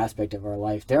every aspect of our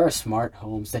life. There are smart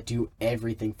homes that do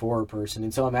everything for a person,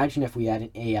 and so imagine if we had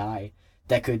an AI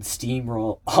that could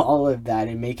steamroll all of that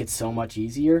and make it so much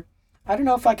easier. I don't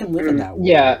know if I can live in that world.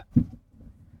 Yeah.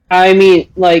 I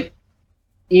mean, like,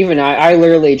 even I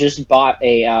literally just bought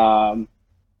a,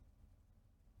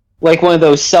 like one of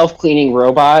those self-cleaning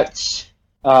robots.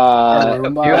 You have a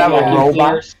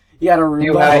robot? You got a Roomba?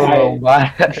 You have a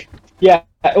robot? Yeah.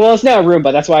 Well, it's not a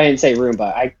Roomba. That's why I didn't say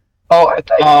Roomba. I thought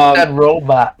you said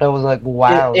robot. I was like,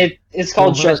 wow. It's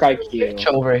called Shark IQ.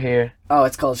 Over here. Oh,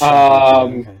 it's called Shark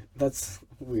IQ. Okay. That's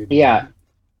weird. Yeah.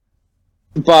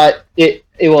 But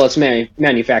it's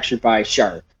manufactured by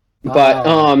Shark.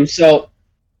 But so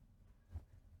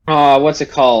what's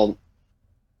it called?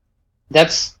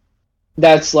 That's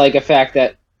like a fact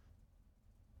that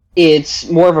it's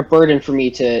more of a burden for me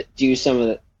to do some of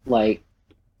the, like,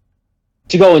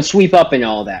 to go and sweep up and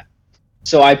all that.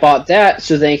 So I bought that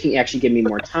so they can actually give me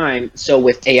more time. So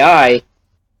with AI,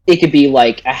 it could be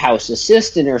like a house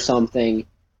assistant or something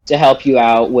to help you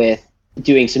out with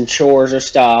doing some chores or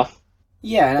stuff.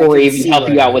 Yeah, or even help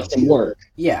you out with some work.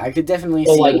 Yeah, I could definitely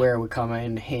see where it would come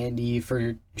in handy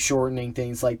for shortening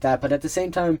things like that. But at the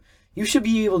same time, you should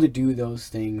be able to do those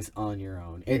things on your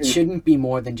own. It shouldn't be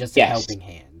more than just a helping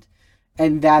hand.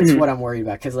 And that's what I'm worried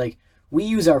about. Because, like, we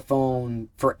use our phone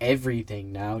for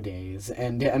everything nowadays.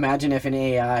 And imagine if an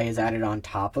AI is added on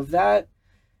top of that.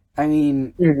 I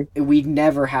mean, we'd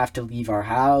never have to leave our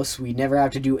house. We'd never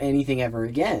have to do anything ever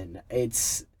again.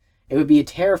 It would be a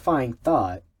terrifying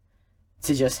thought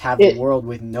to just have a world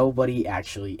with nobody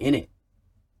actually in it.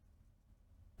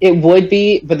 It would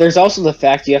be, but there's also the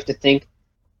fact you have to think.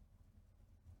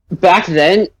 Back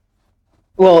then,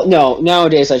 well, no,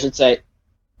 nowadays I should say,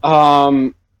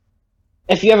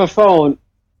 if you have a phone,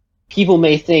 people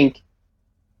may think,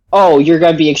 oh, you're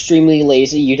going to be extremely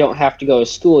lazy, you don't have to go to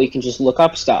school, you can just look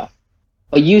up stuff.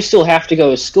 But you still have to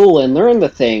go to school and learn the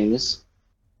things.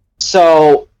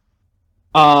 So,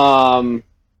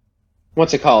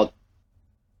 what's it called?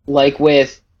 Like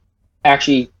with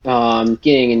actually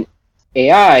getting an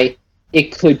AI,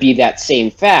 it could be that same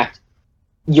fact.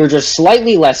 You're just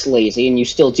slightly less lazy and you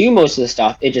still do most of the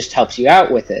stuff, it just helps you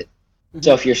out with it.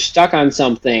 So if you're stuck on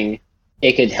something,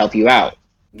 it could help you out.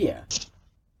 Yeah.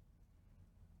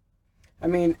 I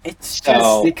mean, it's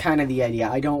just kind of the idea.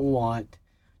 I don't want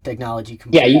technology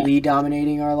completely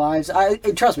dominating our lives.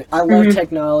 Trust me, I love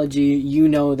technology. You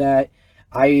know that.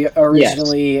 I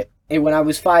originally, when I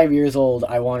was 5 years old,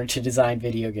 I wanted to design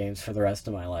video games for the rest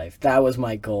of my life. That was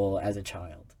my goal as a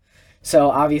child.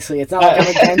 So obviously, it's not like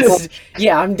I'm against.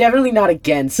 Yeah, I'm definitely not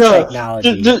against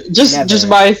technology. Just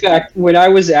by fact, when I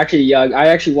was actually young, I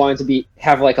actually wanted to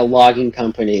have like a logging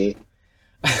company.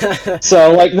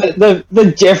 So like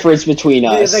the difference between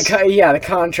us. The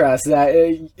contrast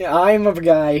that I'm a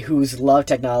guy who's loved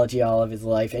technology all of his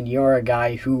life, and you're a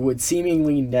guy who would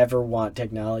seemingly never want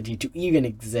technology to even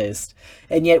exist,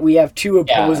 and yet we have two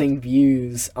opposing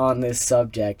views on this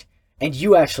subject, and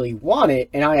you actually want it,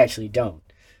 and I actually don't.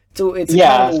 So it's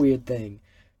kind of a weird thing.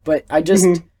 But I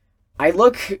just, I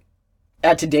look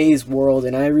at today's world,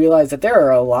 and I realize that there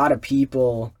are a lot of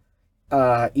people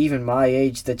even my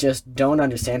age that just don't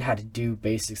understand how to do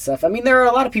basic stuff. I mean, there are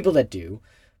a lot of people that do,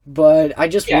 but I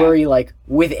just worry, like,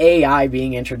 with AI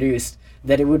being introduced,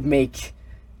 that it would make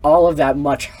all of that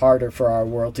much harder for our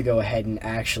world to go ahead and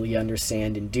actually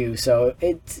understand and do. So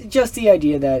it's just the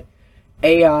idea that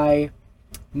AI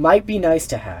might be nice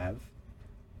to have,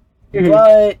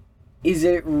 but is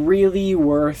it really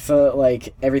worth,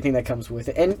 like, everything that comes with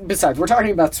it? And besides, we're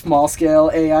talking about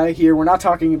small-scale AI here. We're not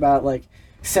talking about, like,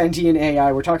 sentient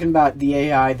AI. We're talking about the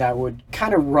AI that would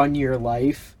kind of run your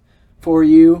life for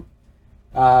you,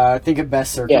 think of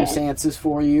best circumstances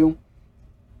for you.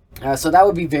 So that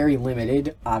would be very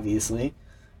limited, obviously.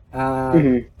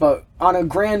 But on a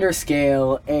grander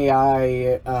scale,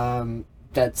 AI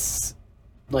that's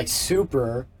like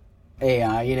super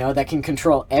AI, you know, that can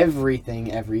control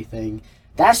everything,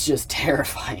 that's just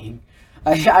terrifying.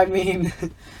 I mean,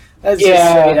 that's just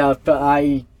straight up,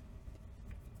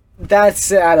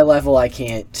 that's at a level I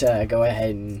can't go ahead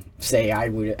and say I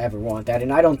would ever want that,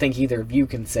 and I don't think either of you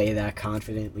can say that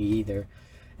confidently either.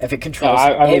 If it controls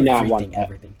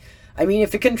everything. I mean,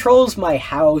 if it controls my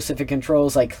house, if it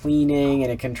controls, like, cleaning,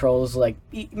 and it controls, like,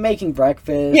 making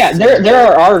breakfast... Yeah, there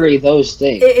are already those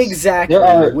things. Exactly. There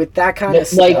are, with that kind of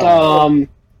stuff.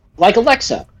 Like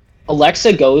Alexa.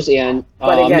 Alexa goes and...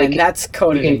 but again, that's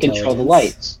coded intelligence. You can control the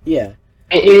lights. Yeah.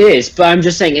 It is, but I'm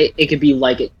just saying it could be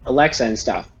like Alexa and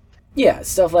stuff. Yeah,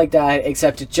 stuff like that,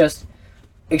 except it's just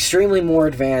extremely more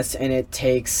advanced, and it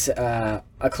takes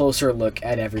a closer look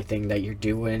at everything that you're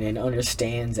doing and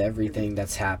understands everything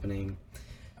that's happening.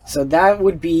 So that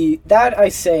would be, that I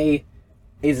say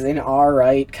is an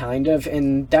alright, kind of,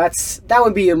 and that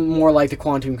would be more like the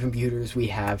quantum computers we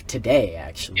have today,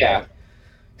 actually. Yeah.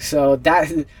 So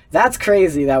that's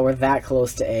crazy that we're that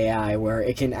close to AI, where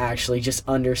it can actually just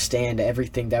understand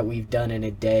everything that we've done in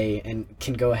a day and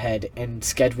can go ahead and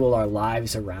schedule our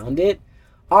lives around it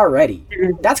already.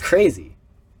 That's crazy.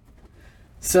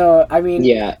 So, I mean,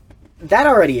 that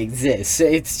already exists.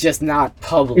 It's just not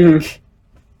public.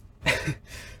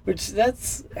 Which,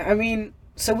 that's, I mean,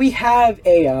 so we have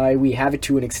AI, we have it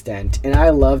to an extent, and I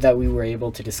love that we were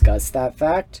able to discuss that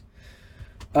fact.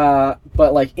 But,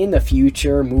 like, in the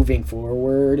future, moving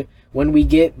forward, when we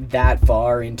get that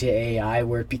far into AI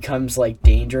where it becomes, like,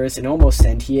 dangerous and almost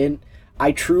sentient,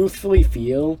 I truthfully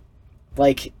feel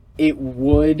like it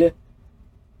would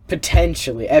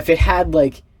potentially, if it had,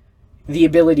 like, the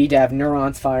ability to have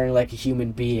neurons firing like a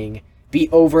human being, be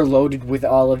overloaded with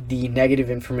all of the negative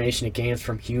information it gains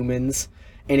from humans,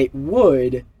 and it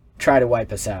would try to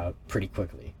wipe us out pretty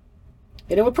quickly.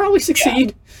 And it would probably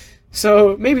succeed. Yeah.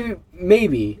 So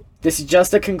maybe this is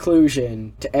just a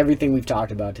conclusion to everything we've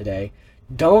talked about today.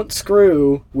 Don't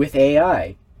screw with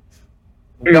AI.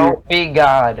 Don't be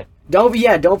God. Don't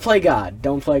play God.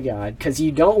 Don't play God, because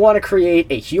you don't want to create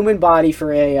a human body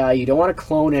for AI. You don't want to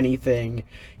clone anything.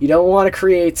 You don't want to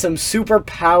create some super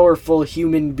powerful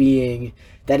human being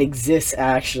that exists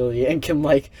actually and can,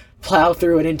 like, plow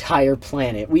through an entire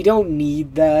planet. We don't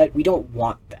need that. We don't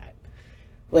want that.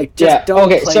 Like, just don't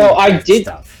play with that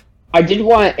stuff. I did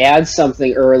want to add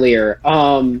something earlier.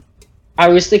 I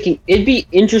was thinking it'd be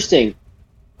interesting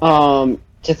to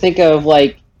think of,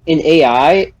 like, an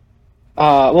AI,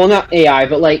 well, not AI,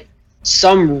 but, like,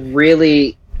 some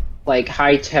really, like,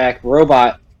 high-tech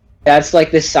robot that's, like,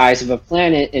 the size of a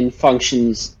planet and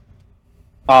functions,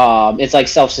 it's, like,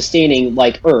 self-sustaining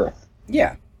like Earth.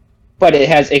 Yeah. But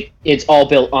it's all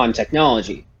built on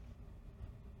technology.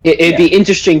 It'd be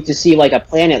interesting to see, like, a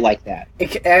planet like that.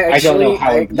 Actually, I don't know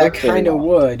how that kind of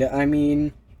would. I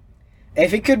mean,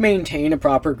 if it could maintain a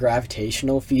proper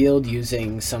gravitational field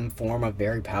using some form of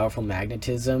very powerful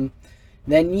magnetism,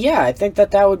 then yeah, I think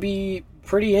that would be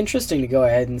pretty interesting to go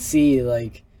ahead and see.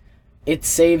 Like, it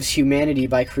saves humanity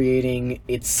by creating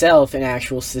itself an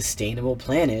actual sustainable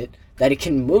planet that it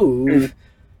can move.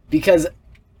 Because,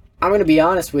 I'm going to be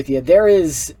honest with you, there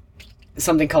is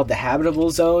something called the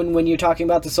habitable zone when you're talking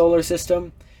about the solar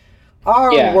system.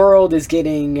 Our world is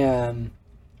getting,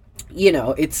 you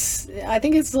know, I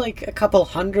think it's like a couple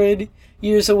hundred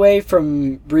years away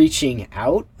from reaching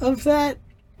out of that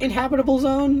inhabitable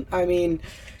zone. I mean,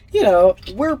 you know,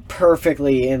 we're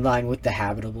perfectly in line with the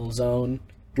habitable zone,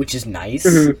 which is nice.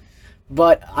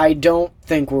 but I don't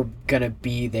think we're gonna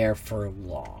be there for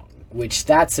long, which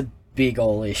that's a big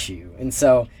ol' issue. And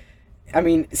so, I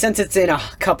mean, since it's in a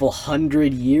couple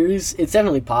hundred years, it's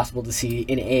definitely possible to see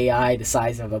an AI the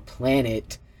size of a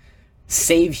planet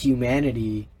save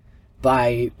humanity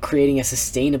by creating a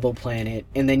sustainable planet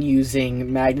and then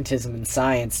using magnetism and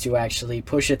science to actually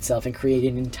push itself and create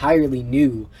an entirely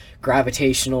new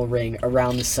gravitational ring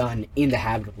around the sun in the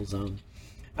habitable zone.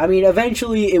 I mean,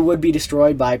 eventually it would be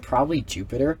destroyed by probably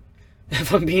Jupiter,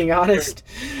 if I'm being honest.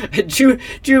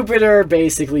 Jupiter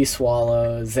basically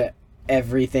swallows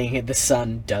everything the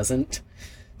sun doesn't.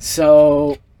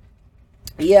 So,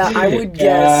 yeah, I would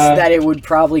guess that it would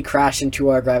probably crash into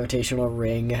our gravitational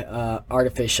ring,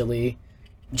 artificially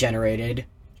generated,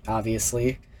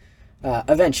 obviously,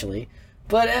 eventually.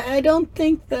 But I don't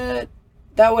think that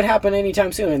would happen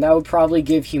anytime soon, and that would probably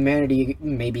give humanity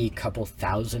maybe a couple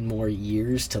thousand more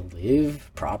years to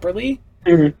live properly.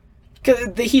 Mhm.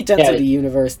 Because the heat density of the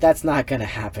universe, that's not going to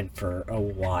happen for a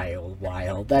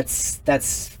while.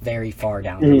 That's very far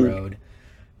down the road.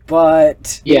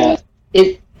 But yeah,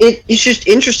 it's just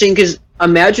interesting because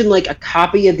imagine like a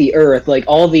copy of the Earth, like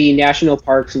all the national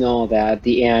parks and all that,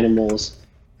 the animals,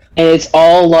 and it's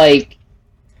all like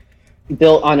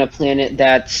built on a planet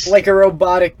that's like a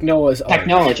robotic Noah's Ark.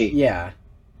 technology. Yeah,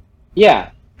 Yeah.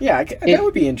 that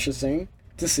would be interesting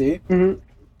to see. Mhm.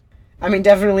 I mean,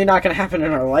 definitely not going to happen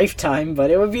in our lifetime,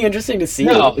 but it would be interesting to see.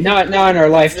 No, not in our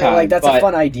lifetime. Like, that's but... a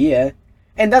fun idea.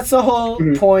 And that's the whole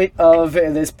point of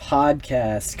this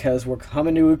podcast, because we're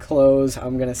coming to a close.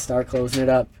 I'm going to start closing it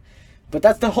up. But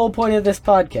that's the whole point of this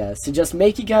podcast, to just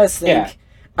make you guys think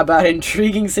about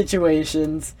intriguing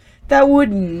situations that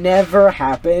would never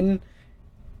happen,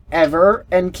 ever.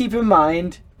 And keep in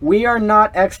mind, we are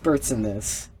not experts in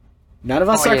this. None of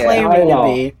us are claiming to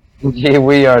be. Yeah,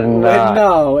 we are not.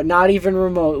 No, not even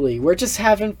remotely. We're just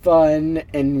having fun,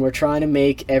 and we're trying to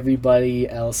make everybody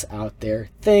else out there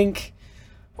think.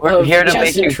 We're here to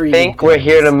make you think. We're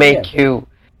here to make you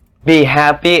be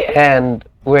happy, and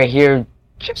we're here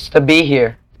just to be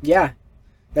here. Yeah,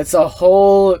 that's the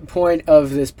whole point of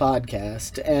this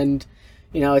podcast. And,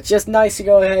 you know, it's just nice to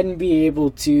go ahead and be able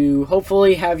to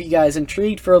hopefully have you guys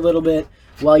intrigued for a little bit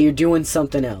while you're doing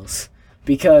something else.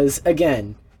 Because,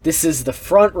 again, this is the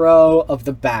front row of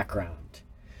the background.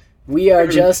 We are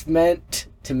just meant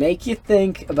to make you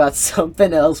think about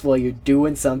something else while you're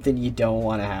doing something you don't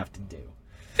want to have to do.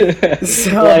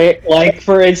 So, like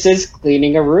for instance,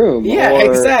 cleaning a room. Yeah,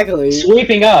 or exactly.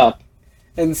 Sweeping up.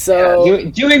 And so...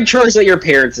 doing chores that your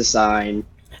parents assign.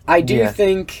 I do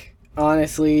think,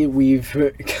 honestly, we've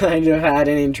kind of had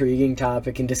an intriguing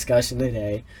topic and discussion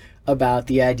today about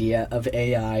the idea of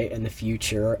AI and the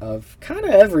future of kind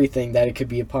of everything that it could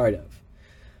be a part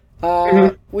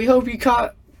of. We hope you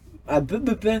caught...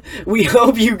 we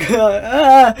hope you got...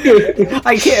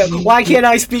 I can't... Why can't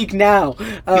I speak now?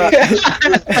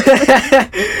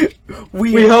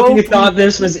 We hope you thought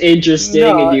this was interesting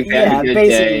and you had a good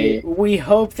day. We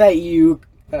hope that you...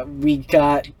 we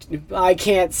got... I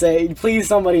can't say... Please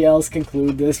somebody else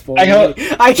conclude this for me.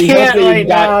 I can't right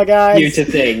now, guys. You to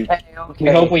think. We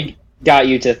hope we got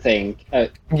you to think.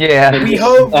 We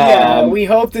hope, we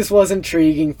hope this was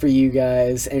intriguing for you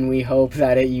guys, and we hope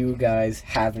that you guys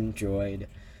have enjoyed.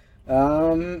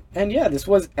 And yeah, this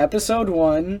was episode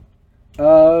 1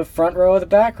 of Front Row of the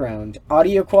Background.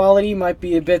 Audio quality might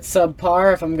be a bit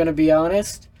subpar, if I'm gonna be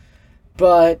honest,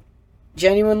 but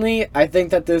genuinely, I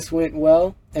think that this went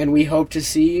well, and we hope to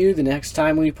see you the next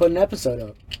time we put an episode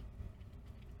up.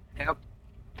 Yep.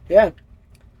 Yeah.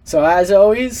 So as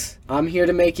always, I'm here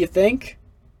to make you think.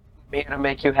 I'm here to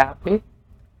make you happy.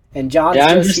 And John's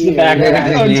just here.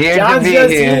 John's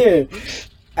just here.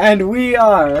 And we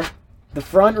are the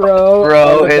front row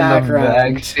of the background.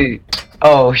 The back seat.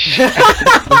 Oh, shit.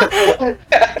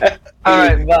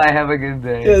 Alright, bye. Have a good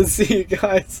day. Yeah, see you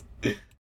guys.